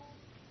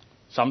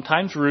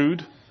 sometimes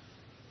rude,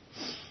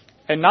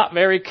 and not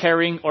very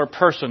caring or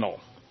personal.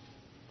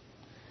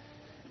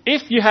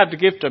 If you have the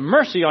gift of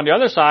mercy on the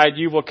other side,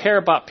 you will care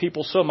about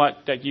people so much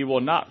that you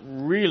will not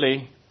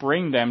really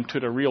bring them to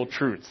the real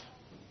truth.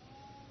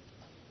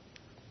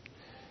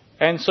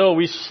 And so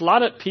we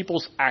slotted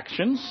people's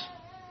actions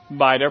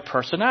by their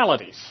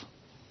personalities.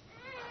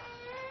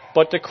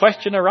 But the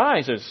question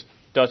arises,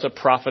 does a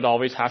prophet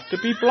always have to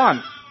be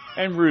blunt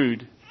and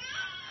rude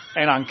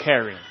and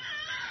uncaring?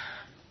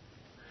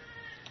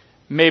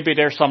 Maybe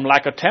there's some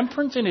lack of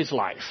temperance in his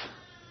life.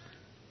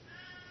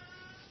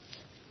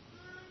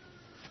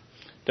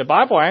 The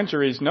Bible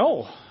answer is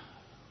no.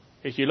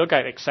 If you look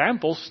at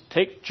examples,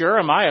 take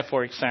Jeremiah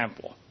for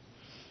example.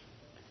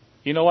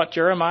 You know what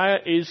Jeremiah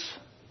is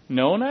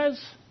known as?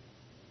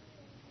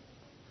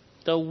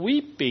 The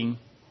weeping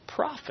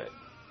prophet.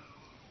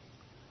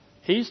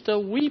 He's the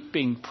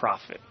weeping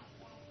prophet.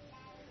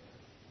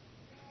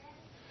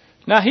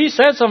 Now he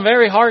said some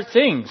very hard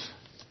things.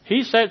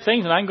 He said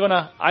things, and I'm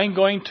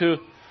going to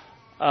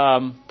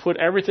put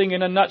everything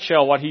in a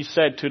nutshell what he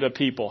said to the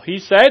people. He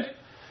said,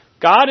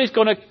 God is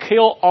going to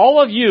kill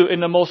all of you in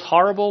the most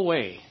horrible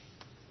way.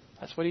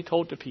 That's what he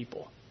told the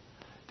people.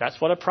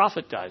 That's what a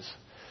prophet does.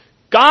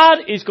 God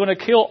is going to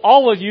kill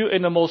all of you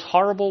in the most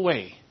horrible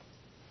way.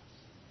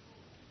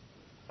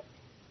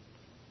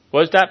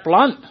 Was that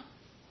blunt?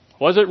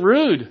 Was it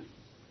rude?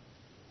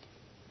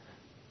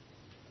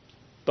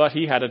 But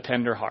he had a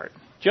tender heart.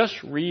 Just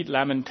read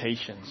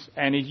Lamentations.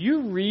 And if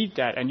you read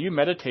that and you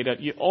meditate it,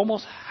 you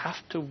almost have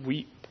to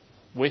weep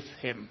with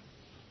him.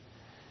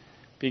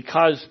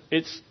 Because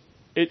it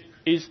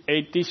is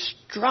a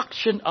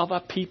destruction of a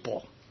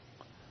people,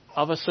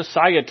 of a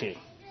society.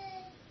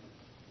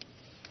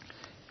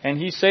 And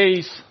he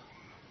says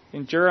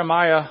in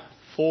Jeremiah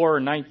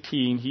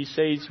 4:19, he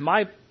says,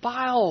 my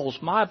bowels,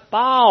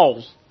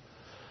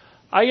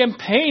 I am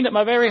pained at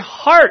my very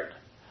heart.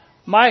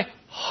 My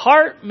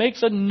heart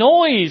makes a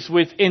noise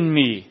within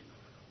me.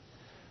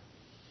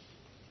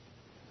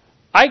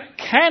 I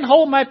can't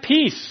hold my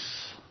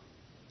peace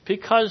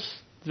because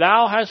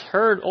thou hast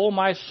heard, O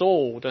my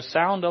soul, the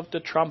sound of the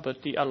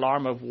trumpet, the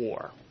alarm of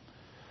war.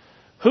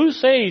 Who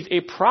says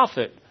a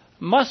prophet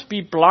must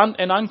be blunt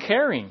and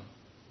uncaring?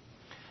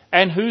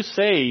 And who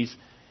says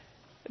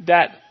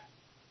that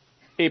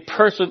a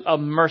person of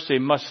mercy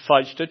must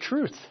fudge the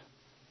truth?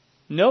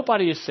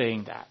 Nobody is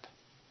saying that.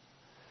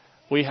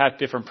 We have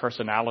different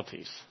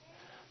personalities.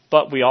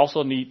 But we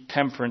also need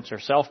temperance or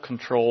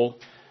self-control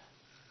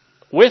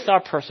with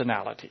our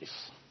personalities.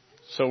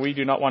 So we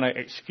do not want to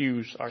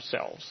excuse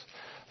ourselves.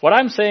 What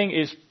I'm saying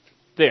is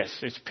this,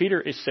 is Peter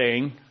is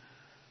saying,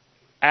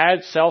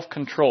 add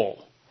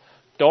self-control.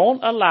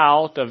 Don't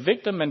allow the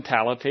victim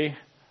mentality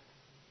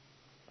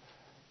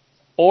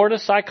or the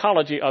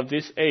psychology of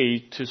this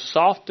age to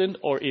soften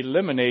or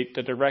eliminate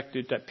the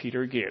directive that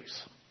Peter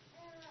gives.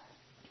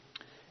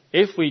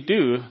 If we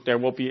do, there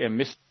will be a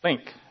missing link,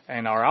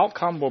 and our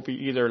outcome will be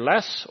either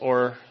less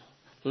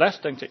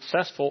than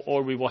successful,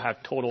 or we will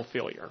have total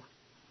failure.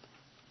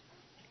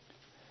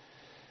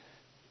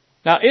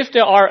 Now, if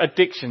there are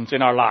addictions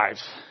in our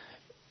lives,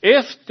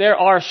 if there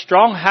are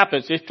strong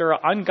habits, if there are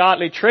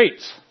ungodly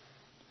traits,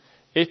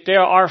 if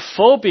there are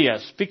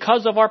phobias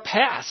because of our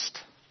past,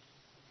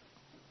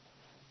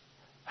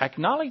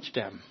 acknowledge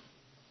them.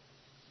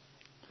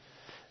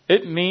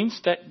 It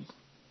means that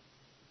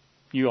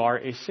you are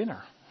a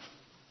sinner.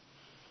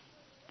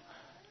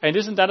 And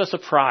isn't that a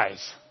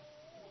surprise?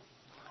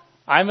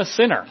 I'm a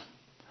sinner.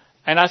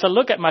 And as I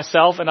look at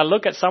myself and I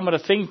look at some of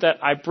the things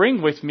that I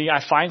bring with me,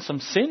 I find some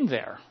sin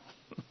there.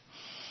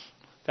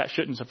 That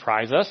shouldn't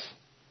surprise us.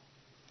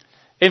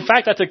 In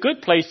fact, that's a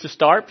good place to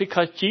start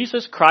because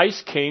Jesus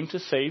Christ came to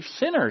save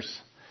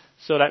sinners.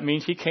 So that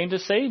means he came to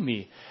save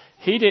me.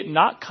 He did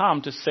not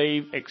come to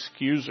save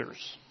excusers.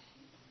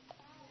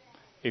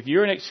 If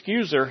you're an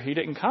excuser, he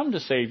didn't come to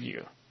save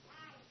you.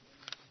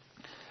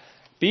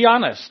 Be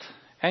honest.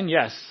 And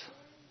yes,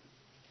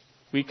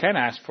 we can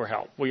ask for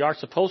help. We are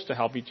supposed to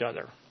help each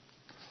other.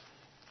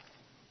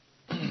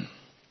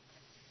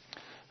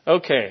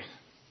 Okay,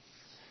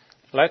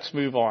 let's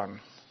move on.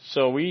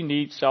 So we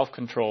need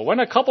self-control. When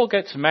a couple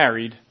gets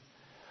married,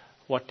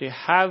 what they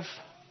have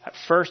at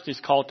first is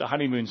called the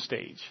honeymoon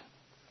stage.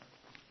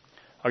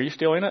 Are you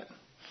still in it?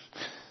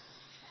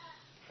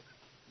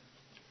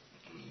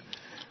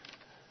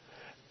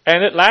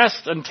 And it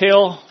lasts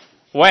until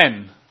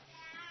when?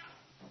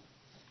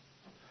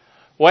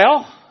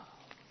 Well,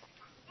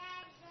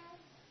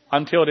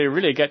 until they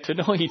really get to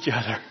know each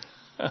other.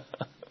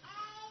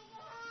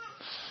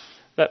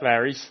 That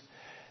varies.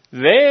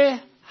 They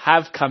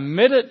have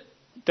committed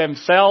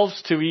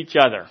themselves to each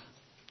other.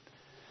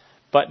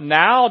 But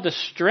now the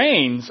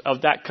strains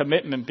of that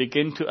commitment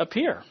begin to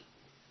appear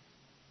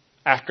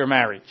after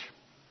marriage.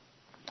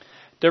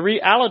 The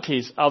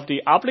realities of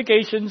the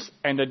obligations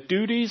and the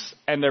duties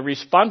and the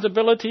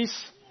responsibilities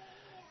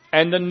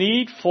and the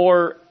need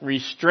for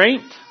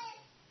restraint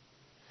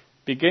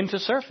begin to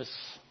surface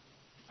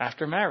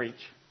after marriage.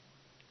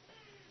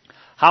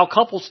 How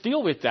couples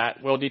deal with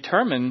that will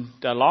determine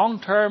the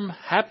long-term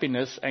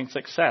happiness and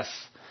success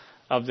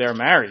of their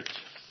marriage.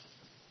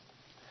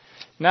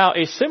 Now,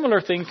 a similar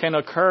thing can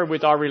occur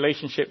with our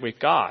relationship with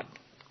God,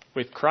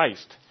 with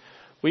Christ.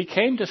 We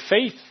came to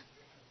faith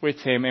with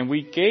him and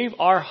we gave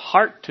our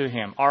heart to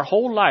him, our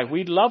whole life.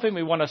 We love him.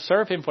 We want to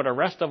serve him for the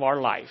rest of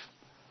our life.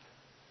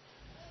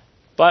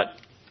 But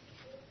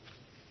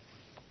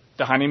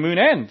the honeymoon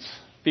ends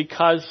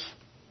because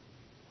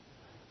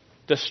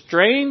the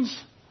strains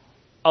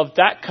of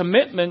that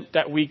commitment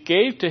that we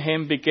gave to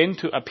him begin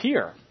to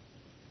appear.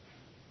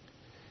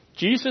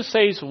 Jesus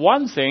says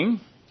one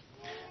thing,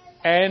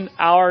 and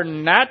our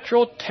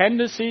natural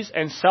tendencies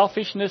and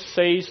selfishness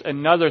says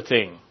another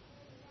thing.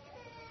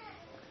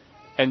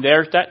 And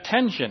there's that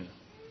tension.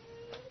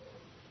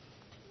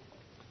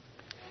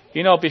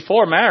 You know,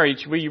 before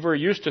marriage, we were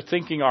used to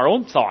thinking our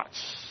own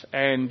thoughts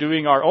and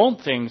doing our own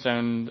things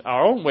and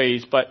our own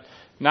ways. But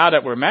now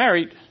that we're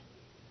married,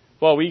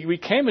 well, we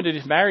came into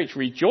this marriage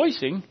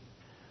rejoicing,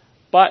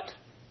 but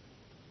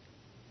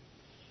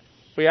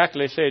we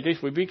actually say this,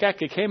 we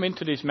actually came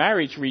into this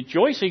marriage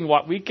rejoicing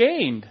what we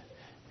gained.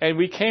 And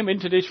we came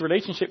into this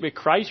relationship with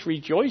Christ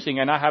rejoicing.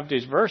 And I have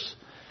this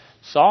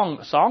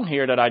song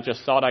here that I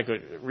just thought I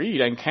could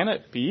read. And can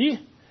it be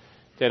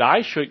that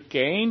I should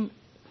gain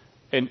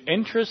an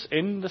interest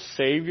in the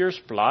Savior's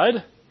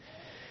blood?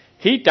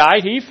 He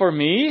died, he for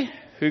me,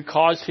 who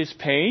caused his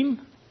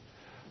pain.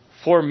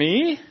 For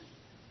me,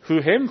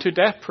 who him to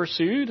death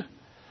pursued?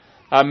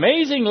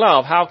 Amazing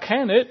love, how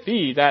can it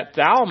be that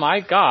thou, my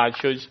God,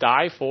 shouldst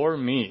die for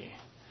me?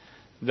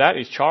 That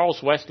is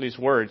Charles Wesley's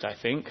words, I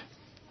think.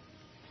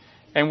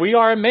 And we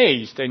are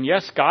amazed, and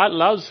yes, God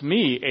loves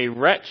me, a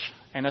wretch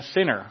and a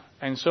sinner,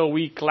 and so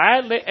we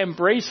gladly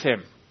embrace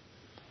him.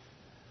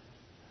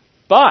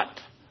 But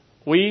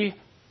we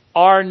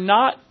are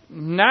not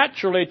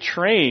naturally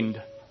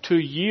trained to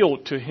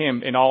yield to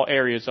him in all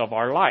areas of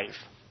our life.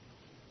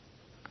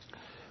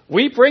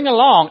 We bring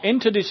along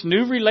into this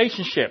new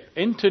relationship,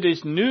 into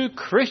this new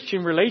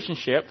Christian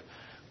relationship,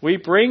 we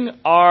bring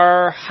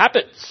our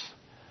habits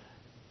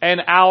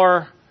and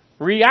our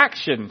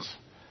reactions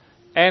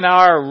and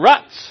our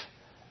ruts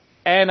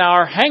and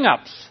our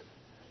hang-ups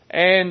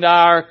and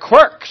our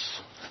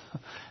quirks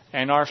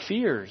and our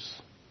fears,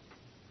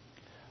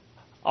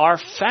 our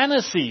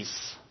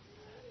fantasies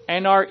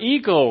and our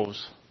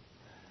egos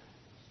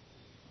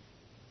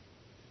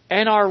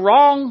and our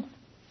wrong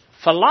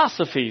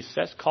philosophies.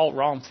 That's called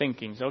wrong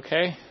thinkings,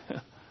 okay?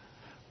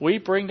 We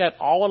bring that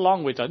all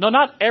along with us. No,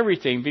 not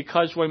everything,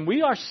 because when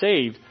we are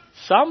saved,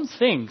 some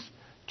things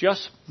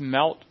just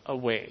melt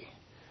away.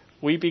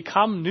 We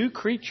become new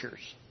creatures.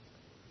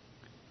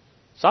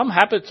 Some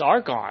habits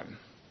are gone,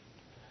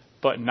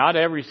 but not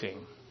everything.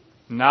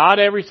 Not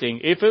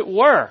everything. If it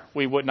were,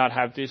 we would not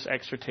have this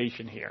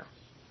exhortation here.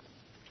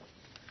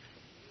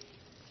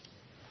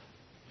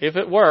 If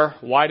it were,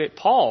 why did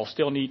Paul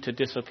still need to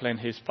discipline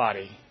his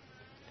body?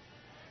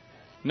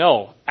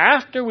 No,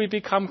 after we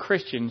become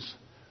Christians,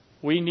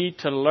 we need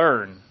to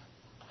learn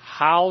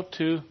how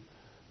to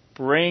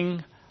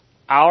bring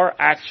our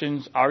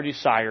actions, our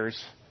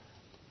desires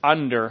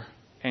under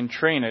and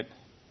train it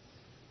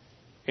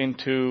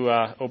into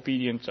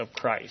obedience of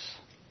Christ.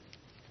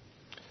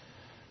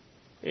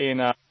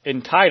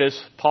 In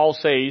Titus, Paul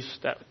says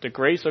that the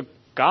grace of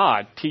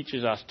God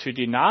teaches us to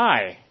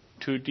deny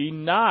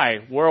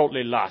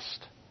worldly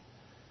lust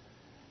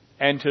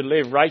and to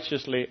live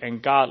righteously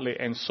and godly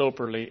and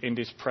soberly in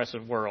this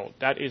present world.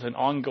 That is an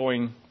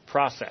ongoing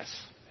process.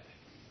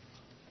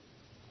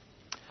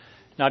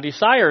 Now,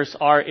 desires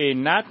are a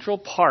natural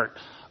part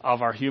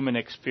of our human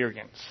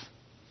experience.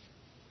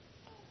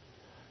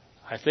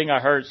 I think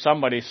I heard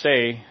somebody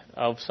say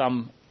of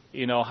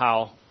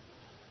how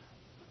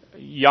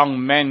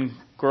young men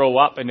grow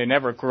up and they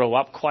never grow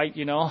up quite,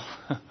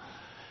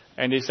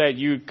 And they said,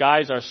 you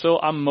guys are so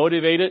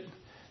unmotivated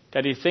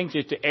that he thinks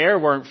if the air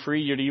weren't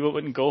free, you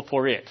wouldn't go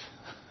for it.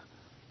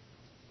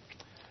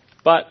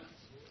 But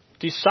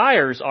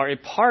desires are a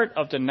part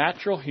of the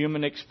natural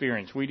human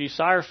experience. We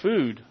desire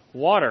food,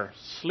 water,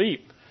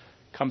 sleep,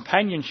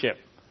 companionship,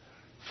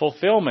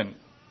 fulfillment,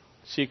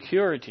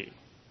 security.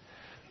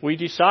 We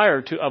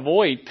desire to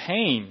avoid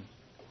pain,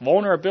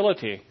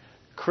 vulnerability,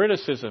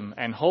 criticism,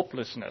 and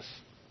hopelessness.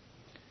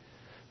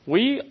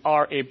 We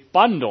are a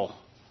bundle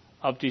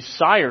of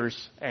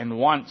desires and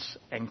wants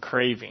and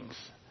cravings.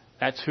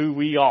 That's who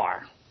we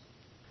are.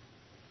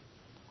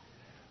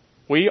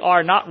 We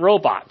are not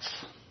robots.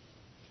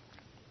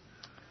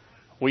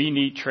 We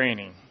need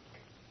training.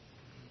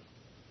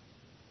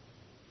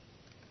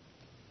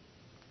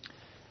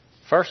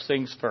 First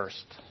things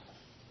first.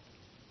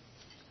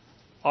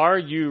 Are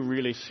you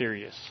really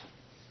serious?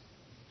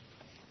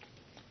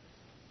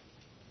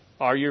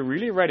 Are you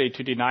really ready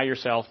to deny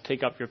yourself,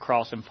 take up your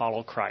cross, and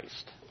follow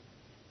Christ?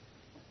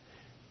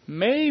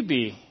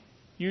 Maybe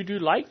you do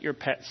like your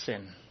pet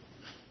sin.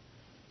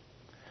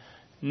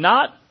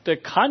 Not the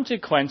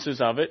consequences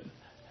of it,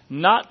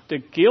 not the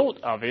guilt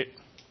of it,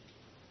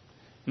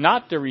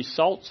 not the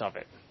results of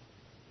it.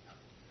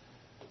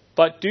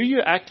 But do you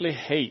actually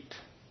hate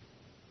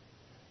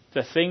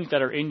the things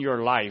that are in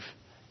your life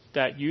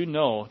that you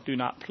know do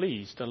not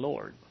please the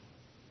Lord?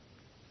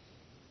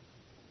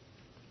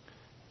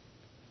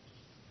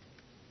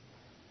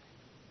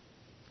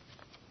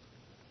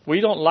 We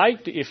don't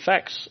like the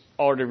effects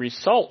or the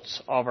results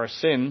of our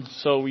sin,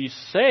 so we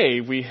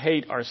say we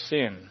hate our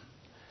sin.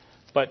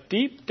 But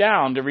deep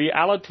down, the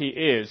reality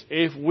is,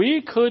 if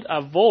we could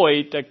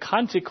avoid the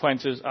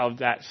consequences of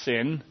that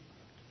sin,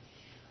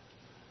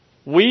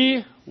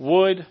 we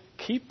would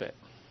keep it.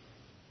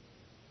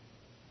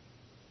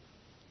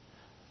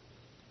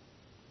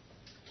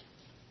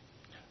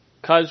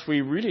 Because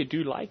we really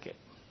do like it.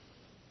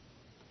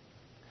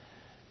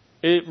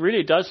 It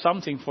really does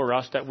something for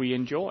us that we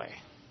enjoy.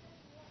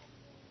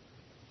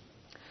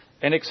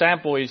 An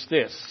example is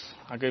this.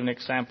 I'll give an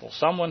example.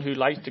 Someone who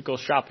likes to go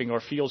shopping or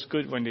feels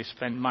good when they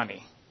spend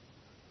money.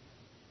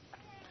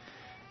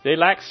 They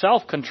lack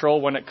self-control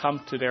when it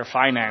comes to their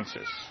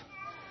finances.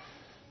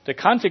 The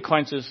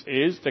consequence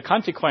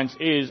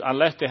is,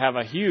 unless they have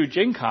a huge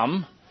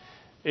income,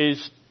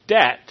 is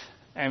debt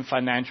and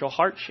financial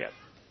hardship.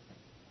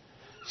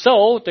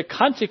 So the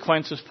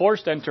consequences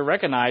force them to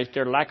recognize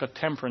their lack of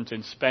temperance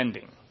in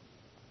spending.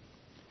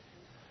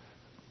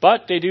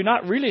 But they do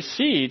not really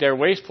see their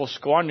wasteful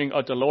squandering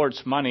of the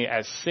Lord's money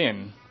as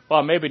sin.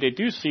 Well, maybe they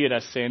do see it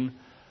as sin,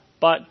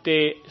 but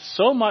they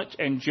so much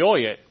enjoy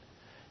it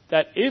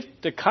that if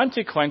the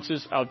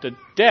consequences of the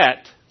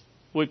debt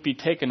would be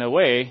taken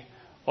away,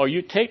 or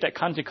you take that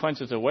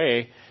consequences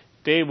away,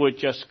 they would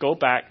just go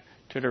back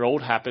to their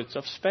old habits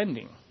of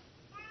spending.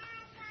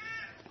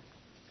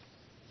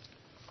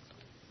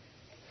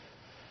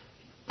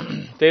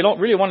 They don't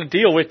really want to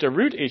deal with the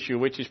root issue,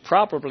 which is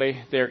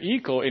probably their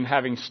ego in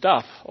having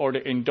stuff or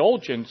the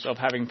indulgence of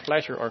having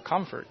pleasure or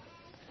comfort.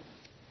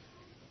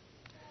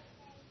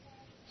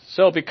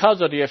 So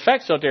because of the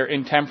effects of their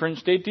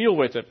intemperance, they deal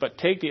with it, but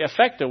take the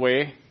effect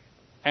away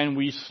and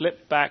we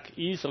slip back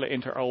easily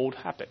into our old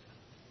habit.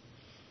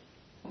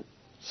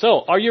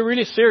 So, are you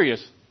really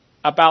serious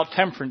about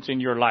temperance in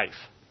your life?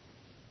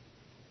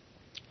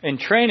 In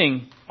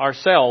training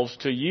ourselves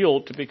to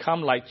yield to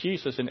become like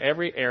Jesus in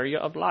every area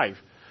of life,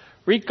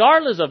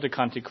 regardless of the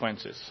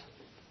consequences.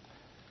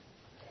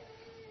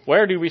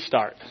 Where do we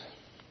start?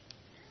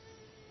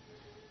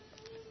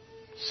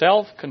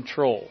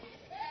 Self-control.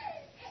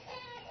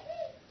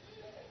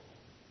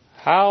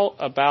 How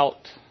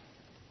about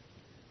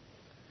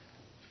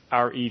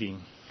our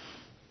eating?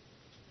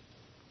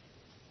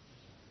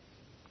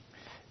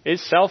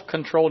 Is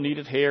self-control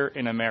needed here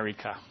in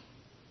America?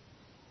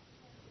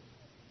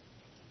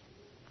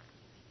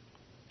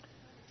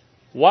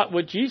 What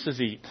would Jesus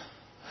eat?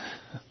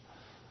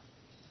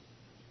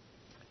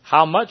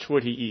 How much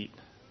would he eat?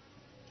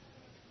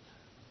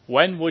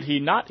 When would he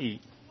not eat?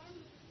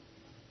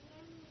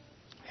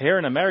 Here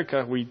in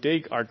America, we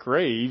dig our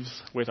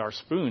graves with our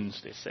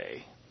spoons, they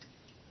say.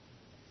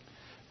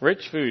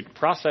 Rich food,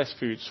 processed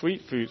food,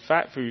 sweet food,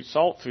 fat food,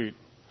 salt food.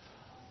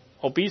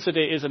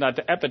 Obesity is an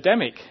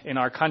epidemic in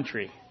our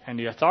country, and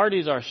the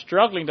authorities are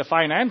struggling to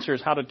find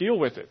answers how to deal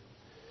with it.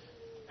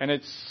 And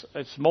it's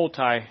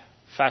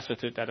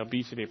multifaceted, that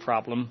obesity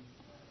problem.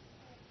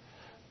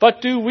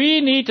 But do we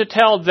need to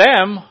tell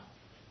them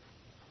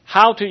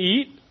how to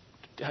eat?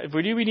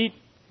 Do we need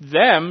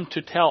them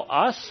to tell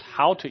us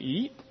how to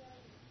eat?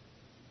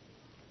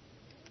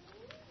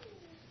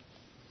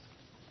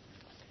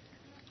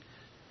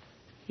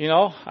 You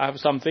know, I have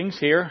some things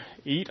here.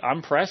 Eat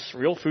unpressed,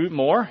 real food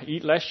more.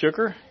 Eat less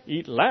sugar.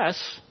 Eat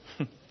less.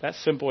 That's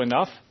simple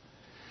enough.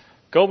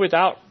 Go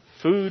without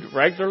food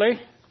regularly.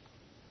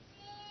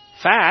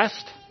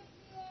 Fast.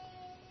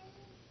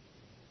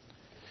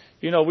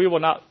 You know, we will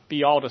not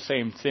be all the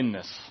same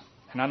thinness.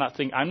 And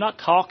I'm not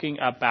talking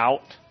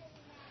about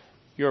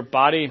your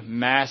body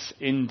mass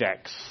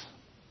index.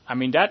 I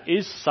mean, that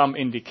is some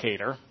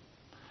indicator,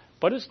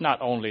 but it's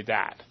not only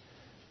that.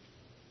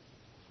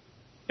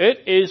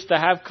 It is to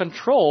have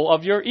control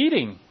of your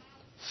eating,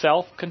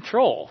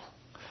 self-control.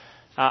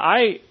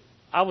 I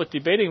was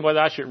debating whether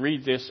I should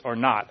read this or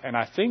not, and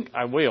I think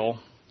I will,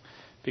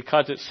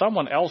 because it's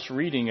someone else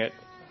reading it,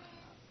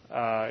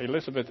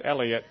 Elizabeth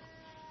Elliot.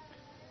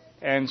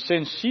 And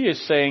since she is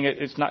saying it,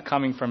 it's not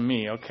coming from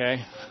me,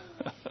 okay?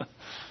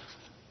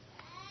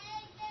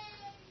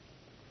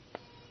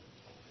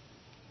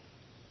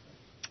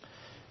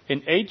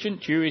 In ancient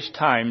Jewish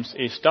times,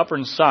 a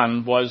stubborn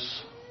son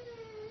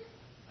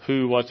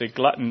who was a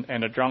glutton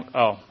and a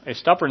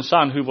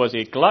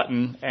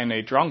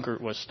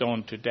drunkard was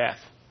stoned to death.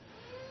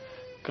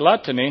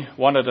 Gluttony,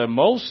 one of the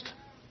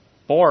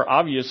more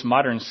obvious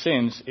modern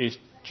sins, is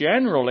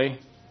generally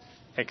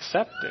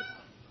accepted.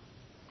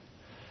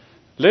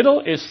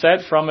 Little is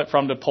said from it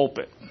from the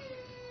pulpit.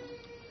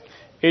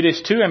 It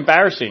is too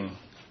embarrassing.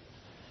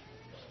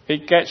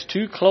 It gets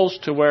too close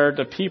to where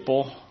the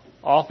people,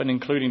 often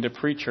including the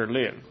preacher,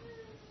 live.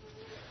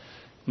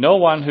 No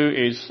one who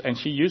is, and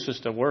she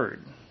uses the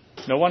word,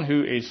 no one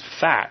who is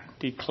fat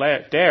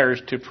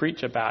dares to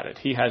preach about it.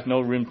 He has no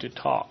room to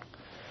talk.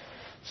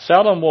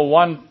 Seldom will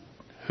one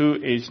who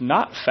is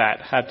not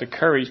fat have the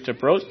courage to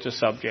broach the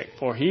subject,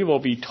 for he will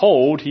be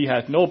told he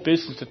has no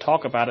business to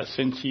talk about it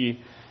since he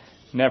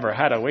never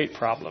had a weight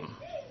problem.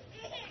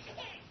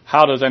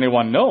 How does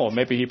anyone know?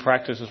 Maybe he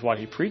practices what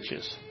he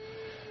preaches.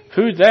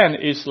 Who then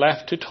is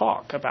left to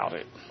talk about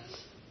it?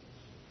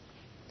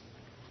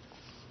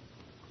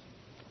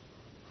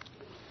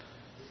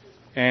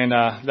 And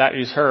that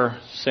is her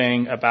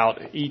saying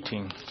about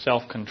eating,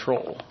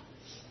 self-control.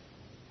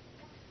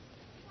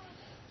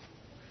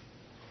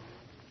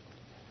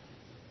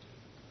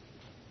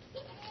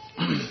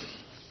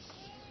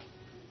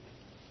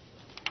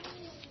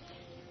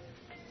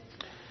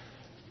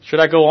 Should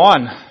I go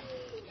on?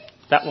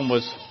 That one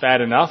was bad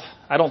enough.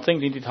 I don't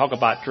think we need to talk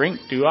about drink,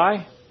 do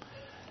I?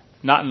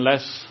 Not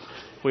unless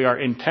we are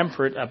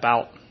intemperate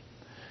about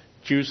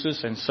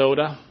juices and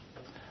soda.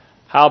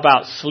 How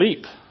about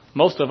sleep?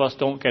 Most of us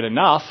don't get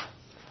enough,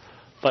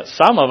 but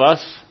some of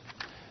us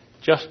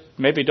just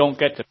maybe don't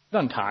get to bed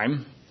on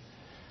time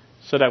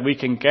so that we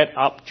can get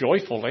up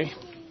joyfully,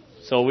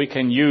 so we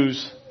can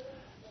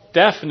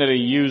definitely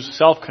use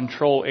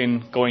self-control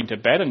in going to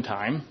bed on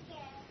time.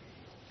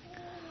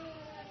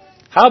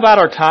 How about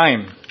our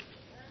time?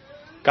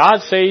 God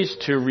says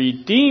to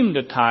redeem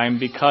the time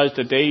because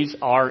the days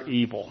are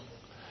evil.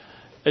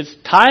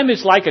 Time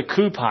is like a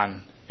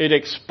coupon. It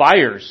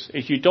expires.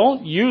 If you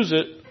don't use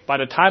it, by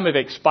the time it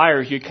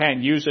expires, you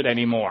can't use it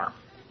anymore.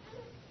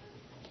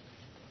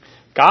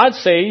 God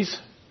says,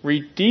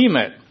 redeem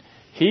it.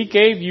 He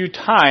gave you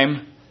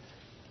time.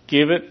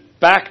 Give it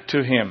back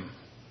to Him.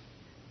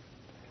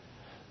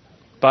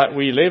 But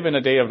we live in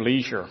a day of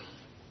leisure.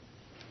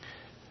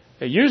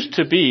 It used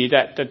to be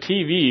that the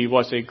TV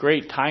was a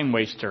great time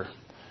waster.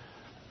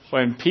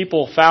 When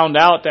people found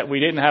out that we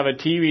didn't have a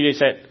TV, they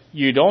said,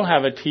 "You don't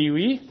have a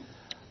TV?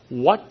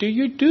 What do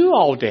you do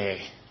all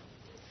day?"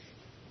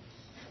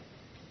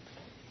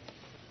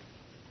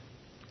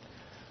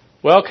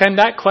 Well, can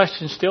that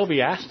question still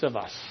be asked of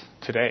us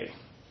today?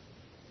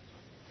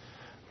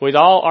 With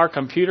all our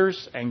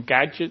computers and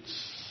gadgets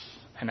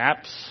and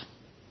apps,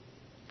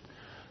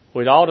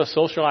 with all the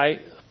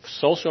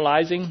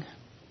socializing,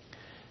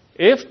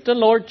 if the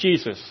Lord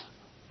Jesus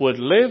would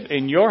live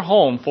in your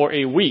home for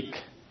a week,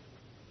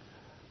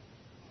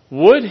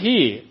 would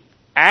He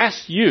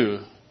ask you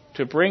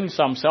to bring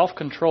some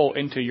self-control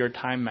into your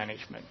time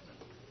management?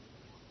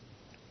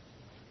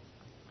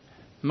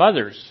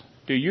 Mothers,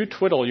 do you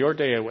twiddle your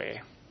day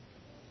away?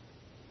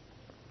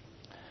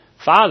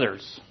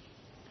 Fathers,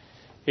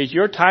 is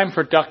your time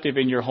productive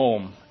in your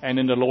home and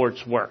in the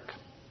Lord's work?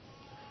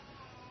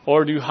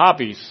 Or do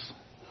hobbies,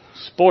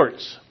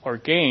 sports, or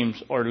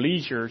games, or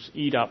leisures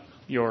eat up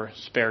your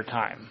spare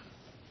time?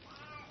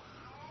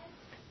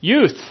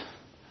 Youth.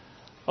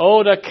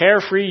 Oh, the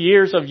carefree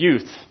years of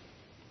youth.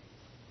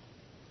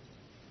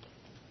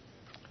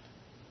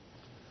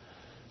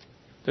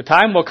 The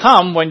time will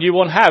come when you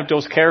won't have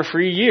those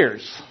carefree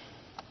years.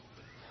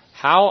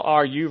 How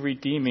are you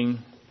redeeming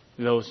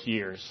those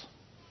years?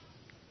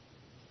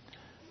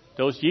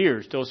 Those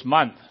years, those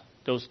months,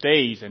 those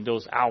days, and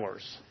those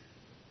hours.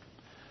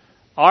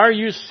 Are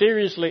you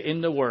seriously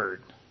in the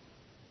Word,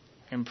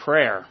 in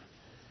prayer?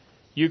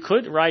 You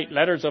could write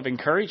letters of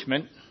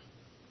encouragement,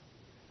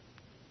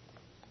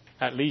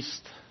 at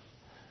least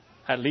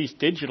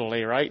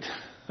digitally, right?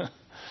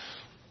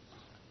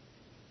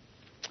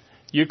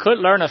 You could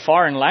learn a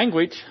foreign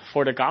language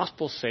for the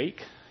gospel's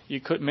sake.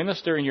 You could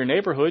minister in your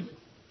neighborhood.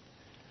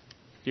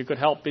 You could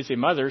help busy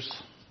mothers.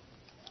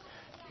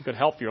 You could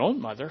help your own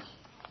mother.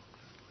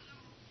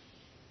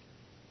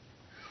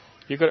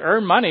 You could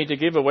earn money to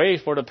give away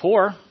for the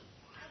poor.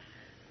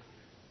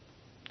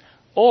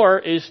 Or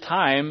is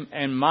time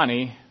and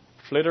money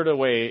flittered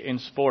away in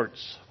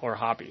sports or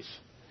hobbies?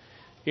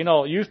 You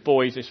know, youth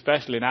boys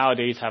especially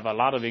nowadays have a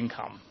lot of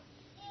income.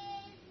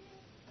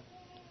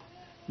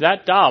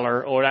 That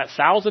dollar or that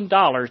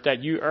 $1,000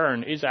 that you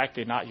earn is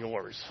actually not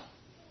yours.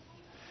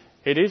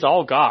 It is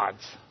all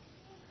God's.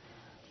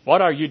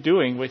 What are you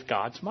doing with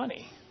God's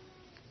money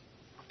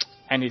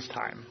and His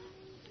time?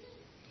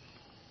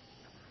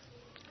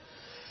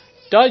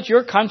 Does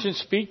your conscience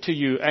speak to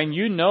you and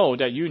you know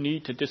that you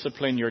need to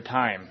discipline your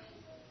time?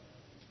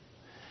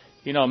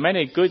 You know,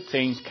 many good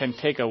things can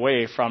take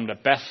away from the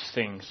best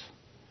things.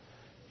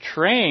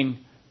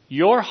 Train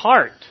your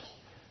heart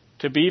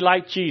to be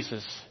like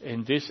Jesus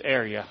in this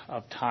area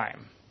of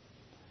time.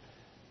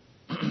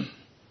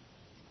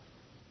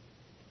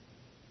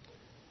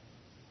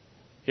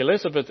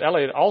 Elizabeth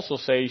Elliot also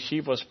says she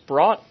was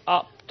brought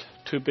up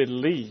to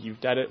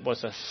believe that it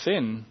was a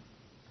sin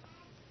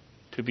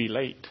to be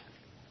late.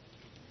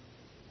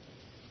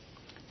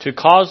 To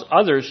cause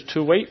others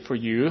to wait for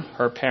you,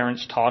 her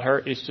parents taught her,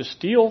 is to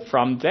steal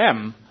from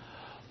them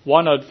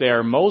one of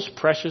their most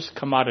precious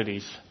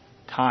commodities,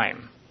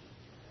 time.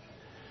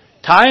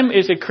 Time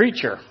is a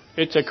creature.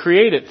 It's a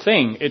created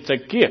thing. It's a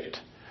gift.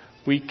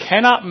 We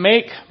cannot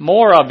make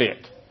more of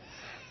it.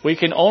 We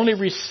can only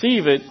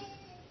receive it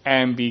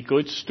and be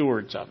good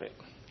stewards of it.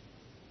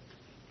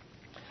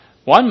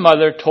 One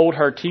mother told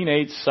her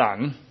teenage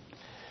son,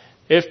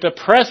 "If the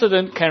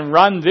president can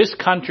run this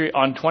country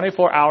on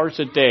 24 hours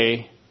a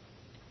day,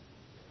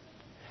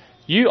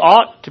 you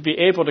ought to be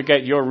able to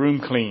get your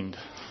room cleaned."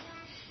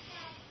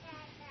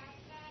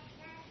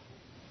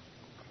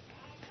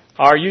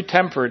 Are you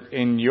temperate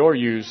in your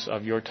use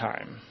of your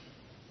time?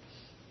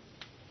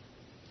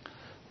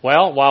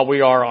 Well, while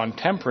we are on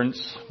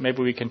temperance,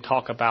 maybe we can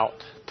talk about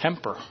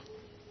temper.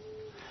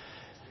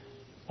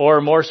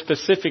 Or more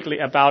specifically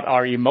about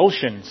our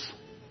emotions.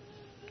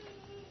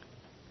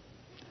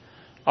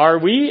 Are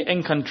we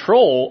in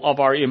control of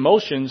our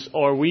emotions,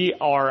 or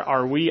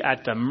are we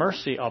at the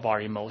mercy of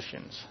our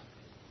emotions?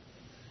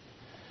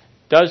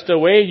 Does the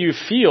way you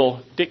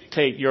feel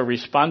dictate your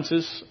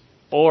responses,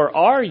 or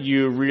are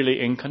you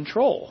really in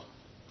control?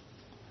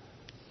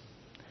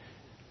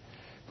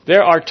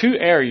 There are two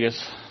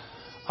areas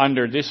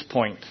under this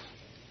point.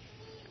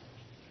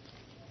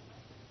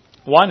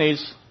 One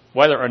is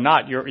whether or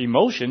not your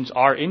emotions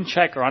are in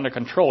check or under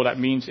control. That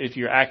means if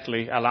you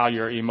actually allow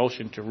your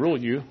emotion to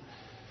rule you.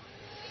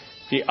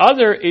 The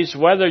other is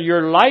whether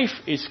your life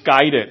is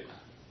guided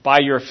by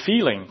your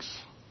feelings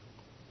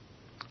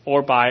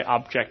or by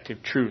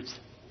objective truth.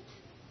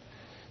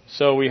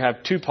 So we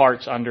have two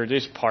parts under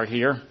this part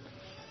here.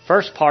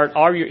 First part,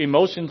 are your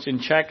emotions in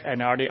check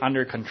and are they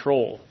under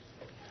control?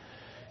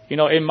 You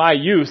know, in my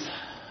youth,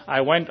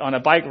 I went on a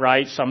bike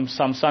ride. Some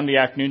Sunday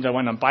afternoons I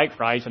went on bike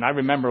rides, and I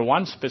remember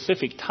one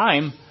specific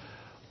time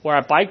where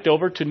I biked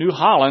over to New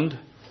Holland,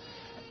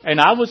 And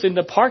I was in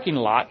the parking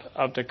lot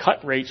of the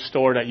cut rate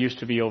store that used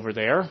to be over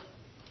there.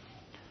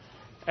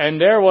 And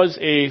there was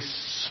a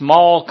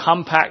small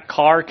compact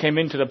car came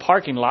into the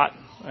parking lot,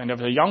 and there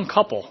was a young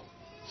couple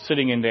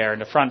sitting in there in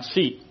the front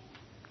seat.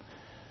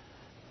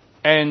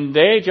 And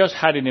they just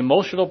had an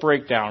emotional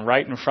breakdown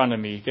right in front of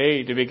me.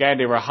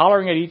 They were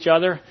hollering at each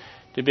other.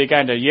 They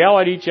began to yell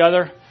at each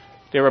other.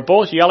 They were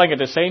both yelling at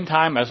the same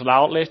time as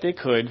loudly as they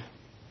could.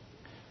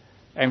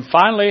 And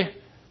finally,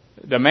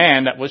 the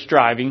man that was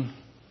driving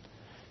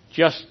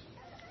just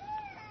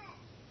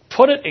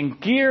put it in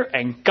gear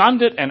and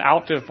gunned it, and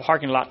out to the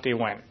parking lot they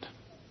went.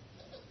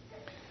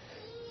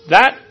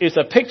 That is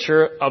a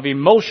picture of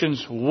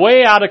emotions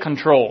way out of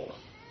control.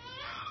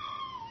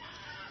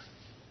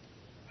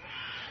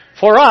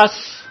 For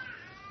us,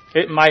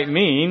 it might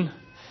mean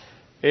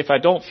if I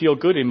don't feel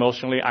good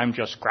emotionally, I'm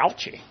just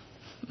grouchy.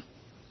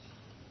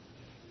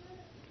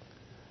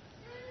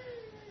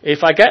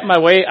 If I get my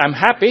way, I'm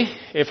happy.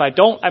 If I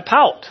don't, I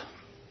pout.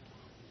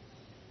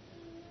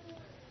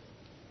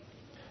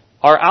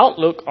 Our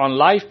outlook on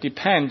life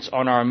depends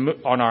on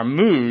our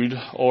mood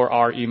or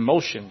our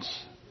emotions.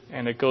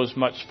 And it goes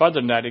much further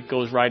than that. It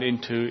goes right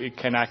into,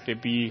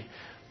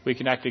 we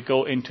can actually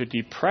go into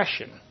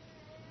depression.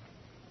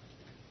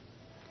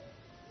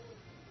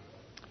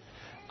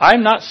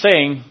 I'm not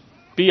saying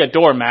be a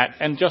doormat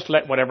and just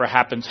let whatever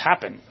happens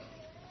happen.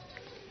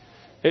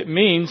 It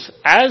means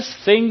as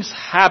things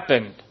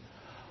happen,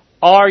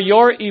 are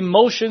your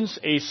emotions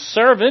a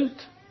servant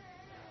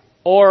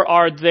or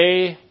are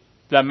they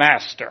the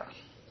master?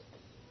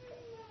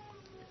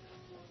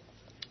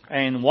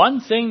 And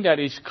one thing that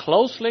is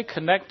closely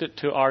connected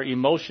to our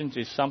emotions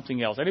is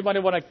something else. Anybody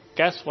want to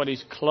guess what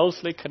is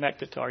closely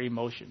connected to our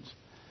emotions?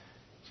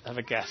 Have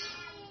a guess.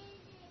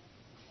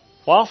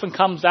 What often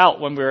comes out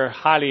when we're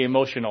highly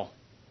emotional?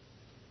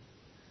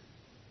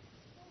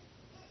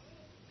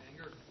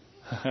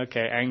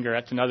 Okay, anger,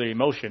 that's another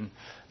emotion.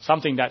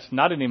 Something that's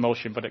not an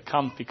emotion, but it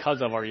comes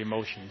because of our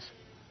emotions.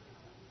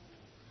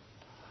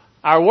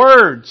 Our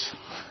words,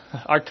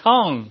 our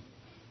tongue.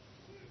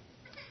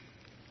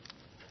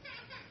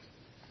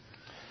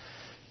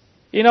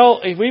 You know,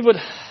 if we would,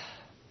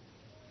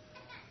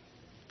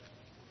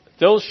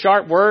 those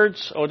sharp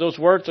words or those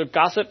words of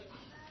gossip,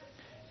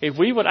 if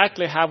we would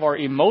actually have our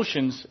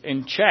emotions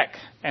in check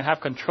and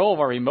have control of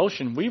our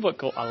emotion, we would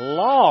go a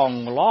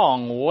long,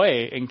 long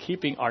way in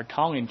keeping our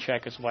tongue in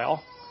check as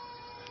well,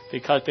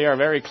 because they are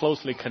very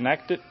closely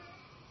connected.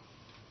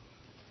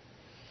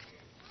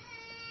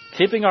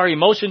 Keeping our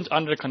emotions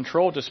under the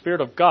control of the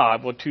Spirit of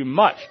God will do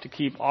much to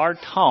keep our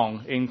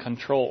tongue in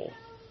control.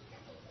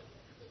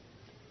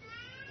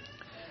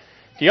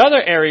 The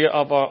other area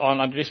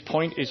on this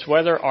point is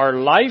whether our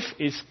life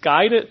is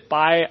guided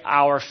by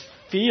our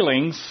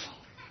feelings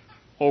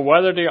or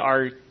whether they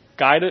are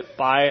guided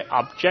by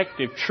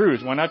objective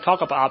truth. When I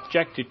talk about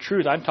objective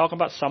truth, I'm talking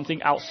about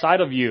something outside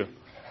of you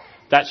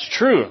that's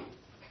true.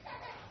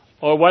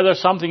 Or whether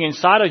something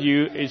inside of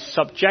you is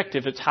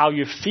subjective, it's how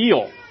you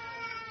feel.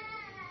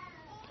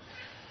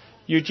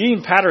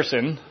 Eugene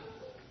Peterson,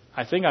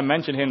 I think I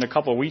mentioned him a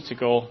couple of weeks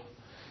ago.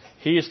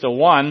 He is the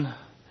one,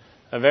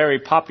 a very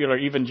popular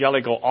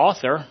evangelical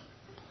author,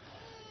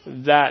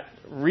 that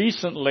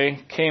recently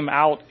came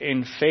out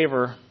in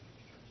favor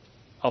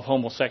of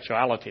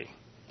homosexuality.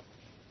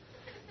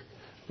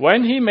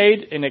 When he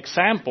made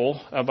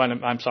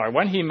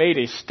when he made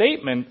a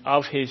statement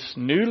of his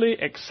newly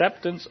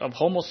acceptance of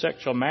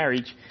homosexual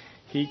marriage,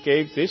 he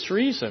gave this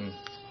reason.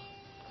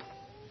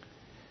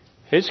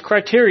 His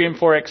criterion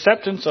for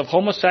acceptance of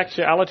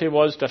homosexuality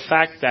was the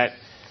fact that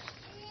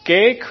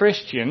gay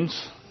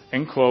Christians,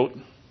 end quote,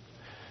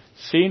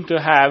 seem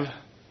to have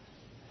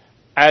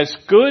as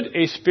good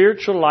a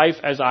spiritual life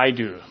as I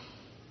do.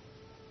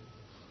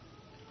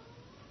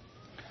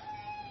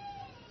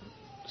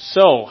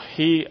 So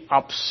he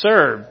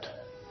observed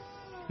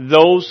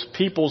those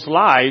people's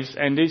lives,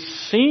 and it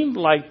seemed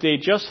like they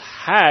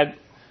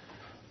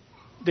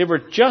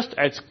were just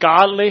as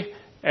godly,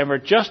 and were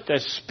just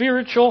as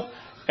spiritual,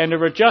 and they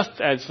were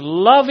just as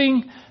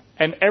loving,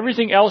 and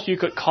everything else you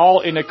could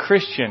call in a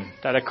Christian,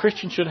 that a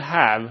Christian should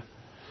have.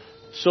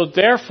 So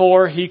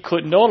therefore, he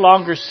could no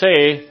longer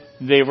say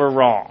they were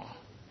wrong.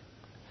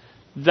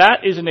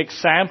 That is an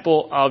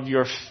example of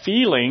your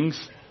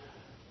feelings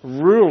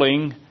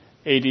ruling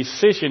a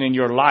decision in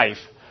your life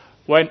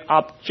when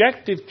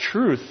objective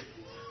truth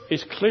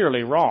is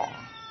clearly wrong.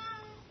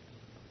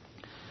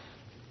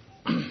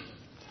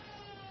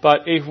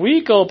 But if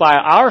we go by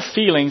our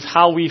feelings,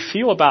 how we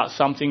feel about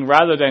something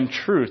rather than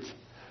truth,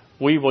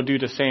 we will do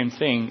the same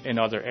thing in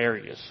other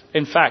areas.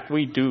 In fact,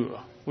 we do.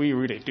 We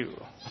really do.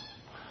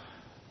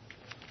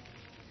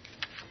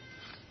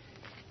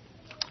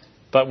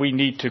 But we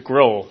need to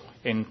grow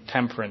in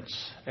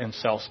temperance and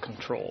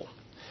self-control.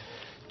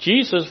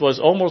 Jesus was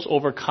almost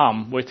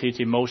overcome with his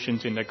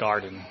emotions in the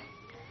garden.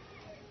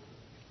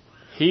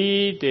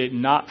 He did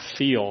not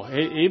feel.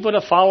 He would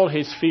have followed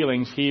his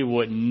feelings. He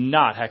would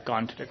not have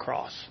gone to the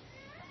cross.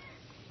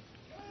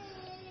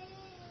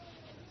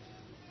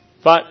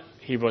 But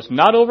He was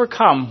not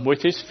overcome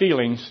with his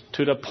feelings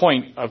to the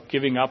point of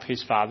giving up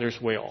his Father's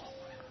will.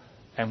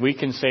 And we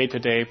can say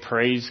today,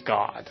 praise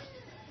God.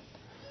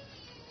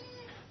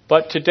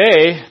 But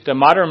today, the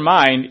modern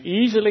mind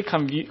easily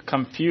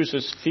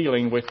confuses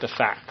feeling with the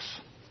facts.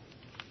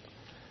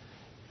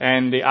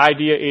 And the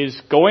idea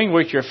is going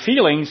with your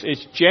feelings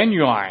is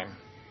genuine.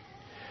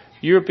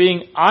 You're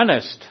being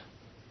honest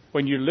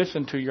when you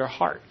listen to your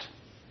heart.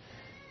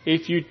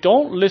 If you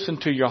don't listen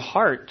to your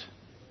heart,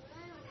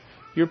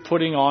 you're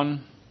putting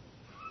on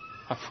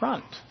a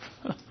front.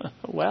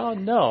 Well,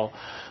 no.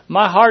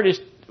 My heart is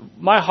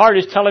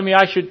telling me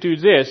I should do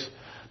this,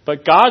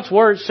 but God's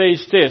word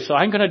says this, so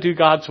I'm going to do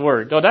God's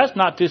word. No, that's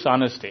not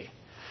dishonesty.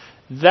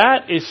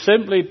 That is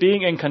simply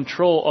being in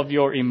control of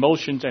your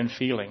emotions and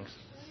feelings.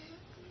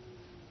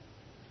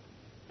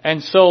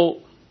 And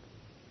so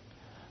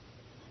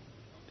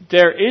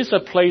there is a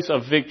place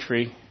of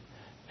victory.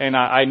 And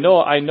I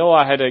know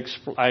I had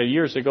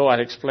years ago I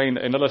had explained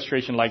an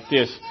illustration like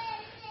this.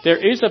 There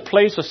is a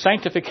place of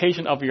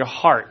sanctification of your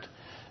heart,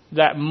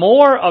 that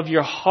more of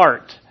your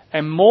heart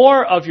and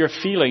more of your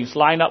feelings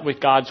line up with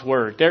God's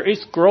word. There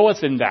is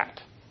growth in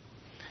that.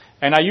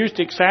 And I used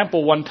the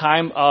example one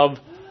time of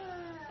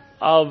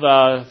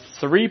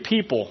 3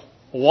 people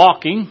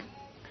walking.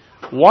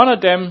 One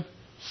of them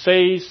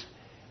says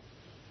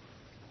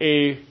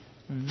a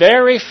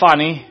very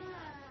funny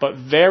but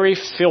very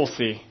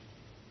filthy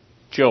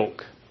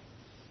joke.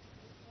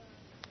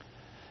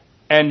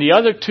 And the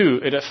other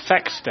 2, it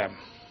affects them.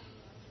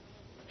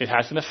 It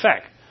has an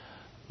effect.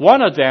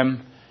 One of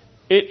them,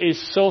 it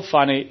is so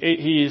funny,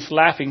 he is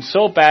laughing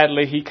so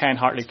badly he can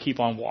hardly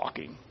keep on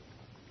walking.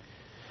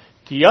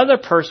 The other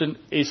person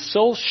is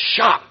so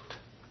shocked.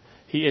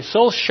 He is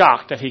so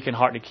shocked that he can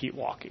hardly keep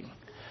walking.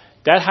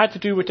 That had to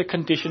do with the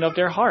condition of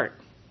their heart.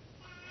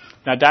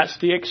 Now that's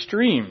the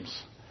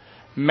extremes.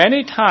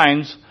 Many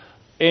times,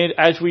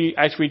 as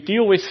we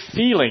deal with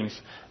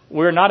feelings,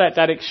 we're not at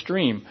that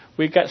extreme.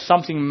 We get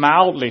something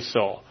mildly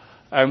so.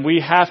 And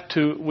we have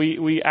to,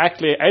 we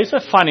actually, it's a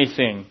funny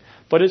thing,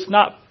 but it's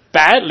not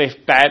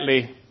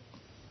badly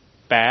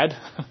bad.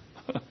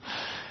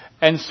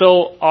 And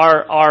so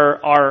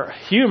our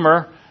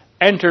humor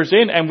enters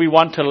in and we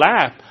want to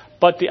laugh.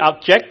 But the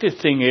objective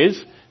thing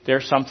is,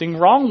 there's something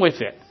wrong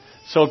with it.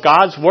 So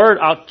God's word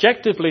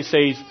objectively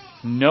says,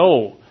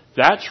 no,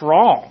 that's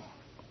wrong.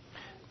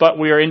 But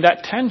we are in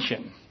that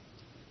tension.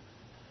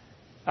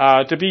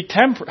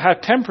 To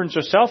have temperance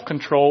or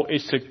self-control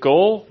is to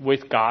go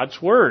with God's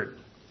word.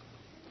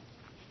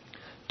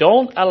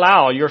 Don't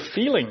allow your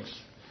feelings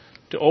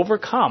to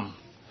overcome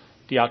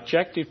the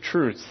objective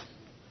truth.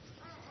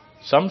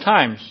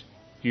 Sometimes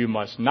you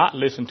must not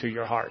listen to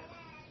your heart.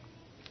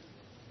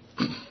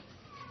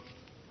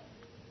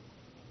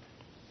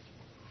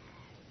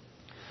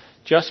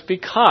 Just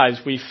because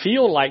we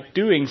feel like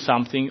doing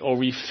something or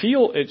we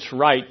feel it's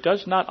right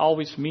does not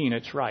always mean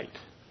it's right.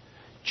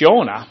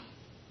 Jonah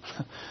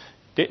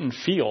didn't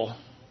feel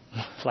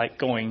like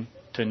going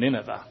to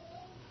Nineveh.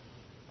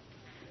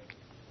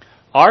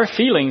 Our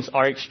feelings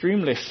are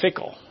extremely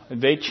fickle.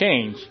 They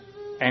change,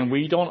 and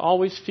we don't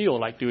always feel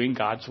like doing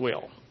God's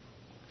will.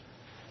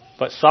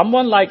 But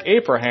someone like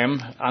Abraham,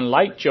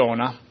 unlike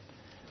Jonah,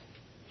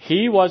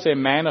 he was a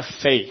man of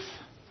faith.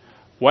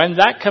 When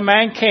that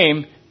command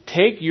came,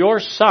 take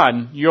your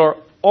son, your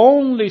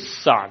only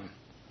son.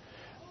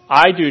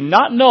 I do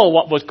not know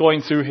what was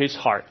going through his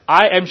heart.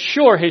 I am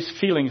sure his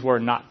feelings were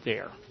not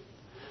there.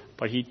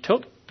 But he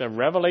took the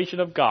revelation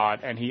of God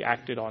and he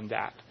acted on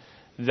that.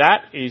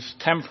 That is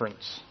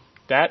temperance.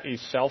 That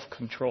is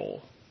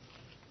self-control.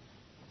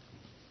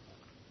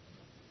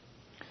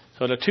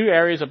 So the 2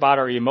 areas about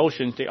our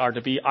emotions, they are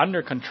to be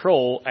under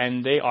control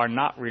and they are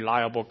not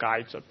reliable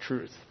guides of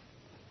truth.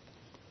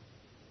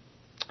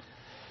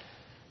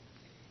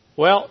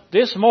 Well,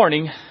 this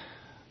morning,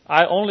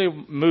 I only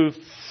moved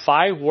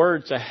 5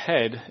 words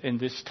ahead in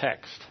this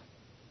text.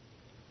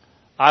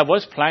 I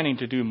was planning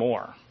to do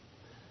more.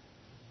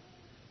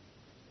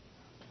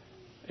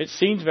 It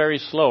seems very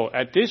slow.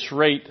 At this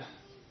rate,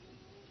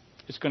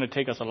 it's going to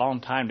take us a long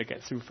time to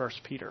get through 1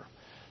 Peter.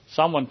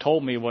 Someone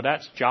told me, well,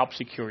 that's job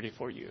security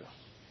for you.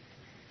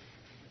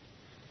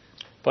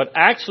 But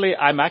actually,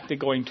 I'm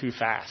going too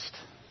fast.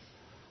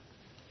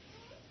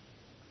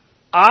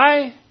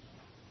 I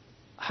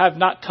have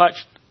not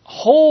touched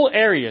whole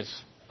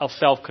areas of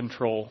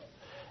self-control.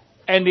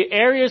 And the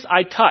areas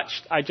I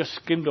touched, I just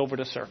skimmed over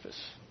the surface.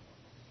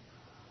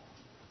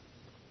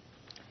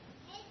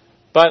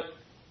 But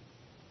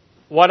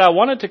what I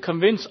wanted to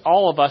convince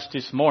all of us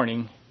this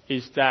morning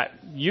is that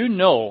you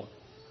know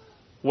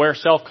where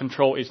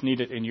self-control is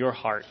needed in your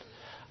heart.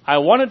 I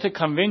wanted to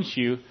convince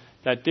you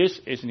that this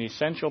is an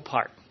essential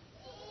part.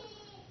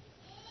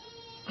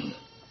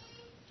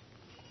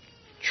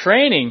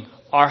 Training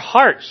our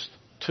hearts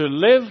to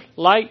live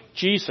like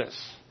Jesus.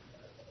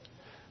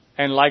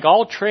 And like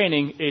all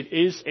training, it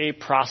is a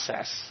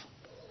process.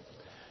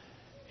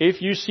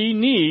 If you see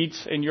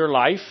needs in your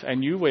life,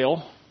 and you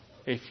will,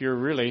 if you're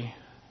really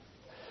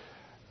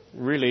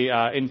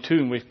in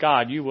tune with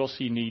God, you will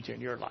see needs in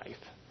your life.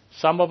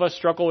 Some of us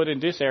struggle with it in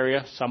this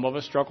area. Some of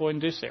us struggle in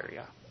this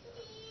area.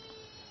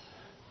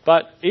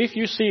 But if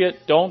you see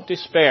it, don't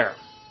despair.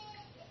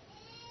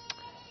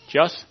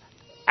 Just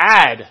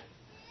add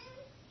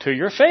to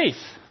your faith.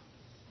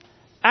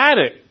 Add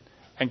it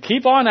and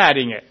keep on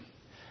adding it.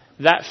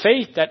 That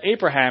faith that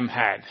Abraham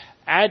had,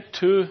 add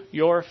to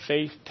your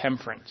faith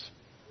temperance.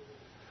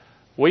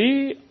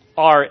 We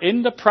are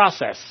in the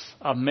process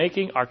of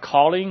making our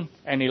calling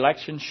and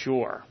election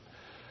sure.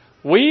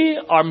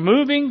 We are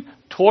moving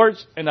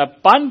towards an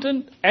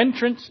abundant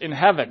entrance in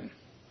heaven.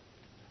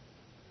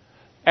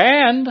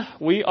 And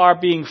we are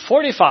being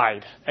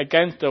fortified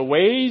against the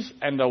ways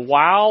and the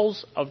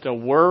wiles of the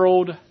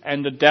world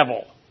and the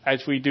devil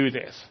as we do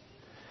this.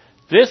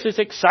 This is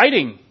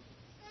exciting.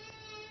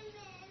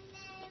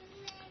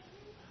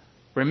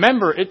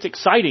 Remember, it's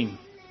exciting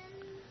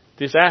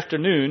this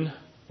afternoon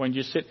when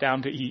you sit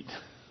down to eat.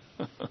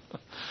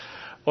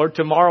 Or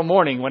tomorrow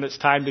morning when it's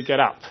time to get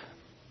up.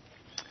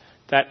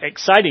 That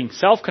exciting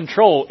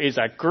self-control is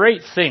a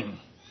great thing.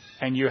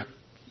 And you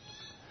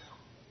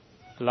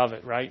love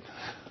it, right?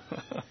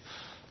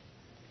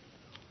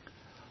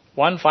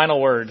 One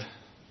final word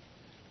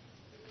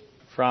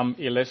from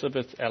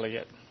Elizabeth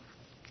Elliot.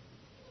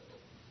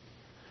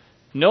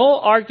 No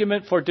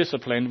argument for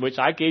discipline, which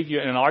I gave you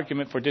an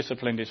argument for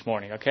discipline this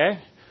morning, okay?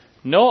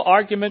 No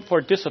argument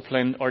for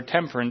discipline or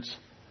temperance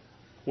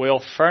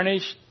will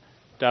furnish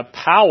the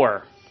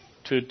power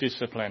to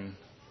discipline.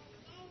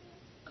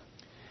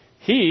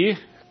 He,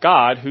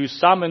 God, who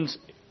summons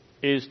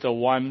is the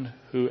one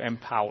who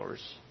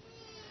empowers.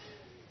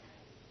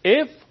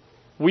 If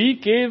we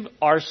give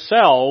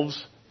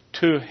ourselves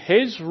to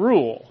His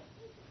rule,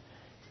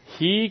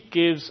 He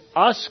gives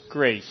us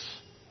grace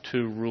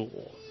to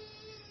rule.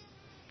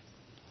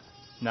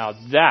 Now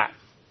that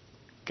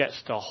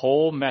gets the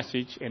whole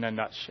message in a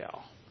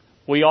nutshell.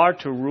 We are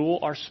to rule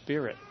our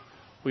spirit.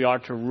 We are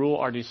to rule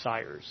our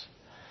desires.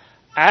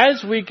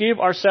 As we give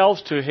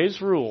ourselves to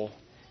His rule,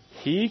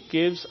 He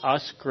gives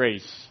us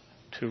grace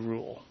to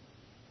rule.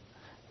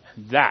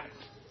 And that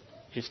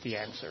is the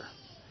answer.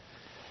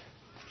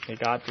 May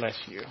God bless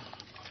you.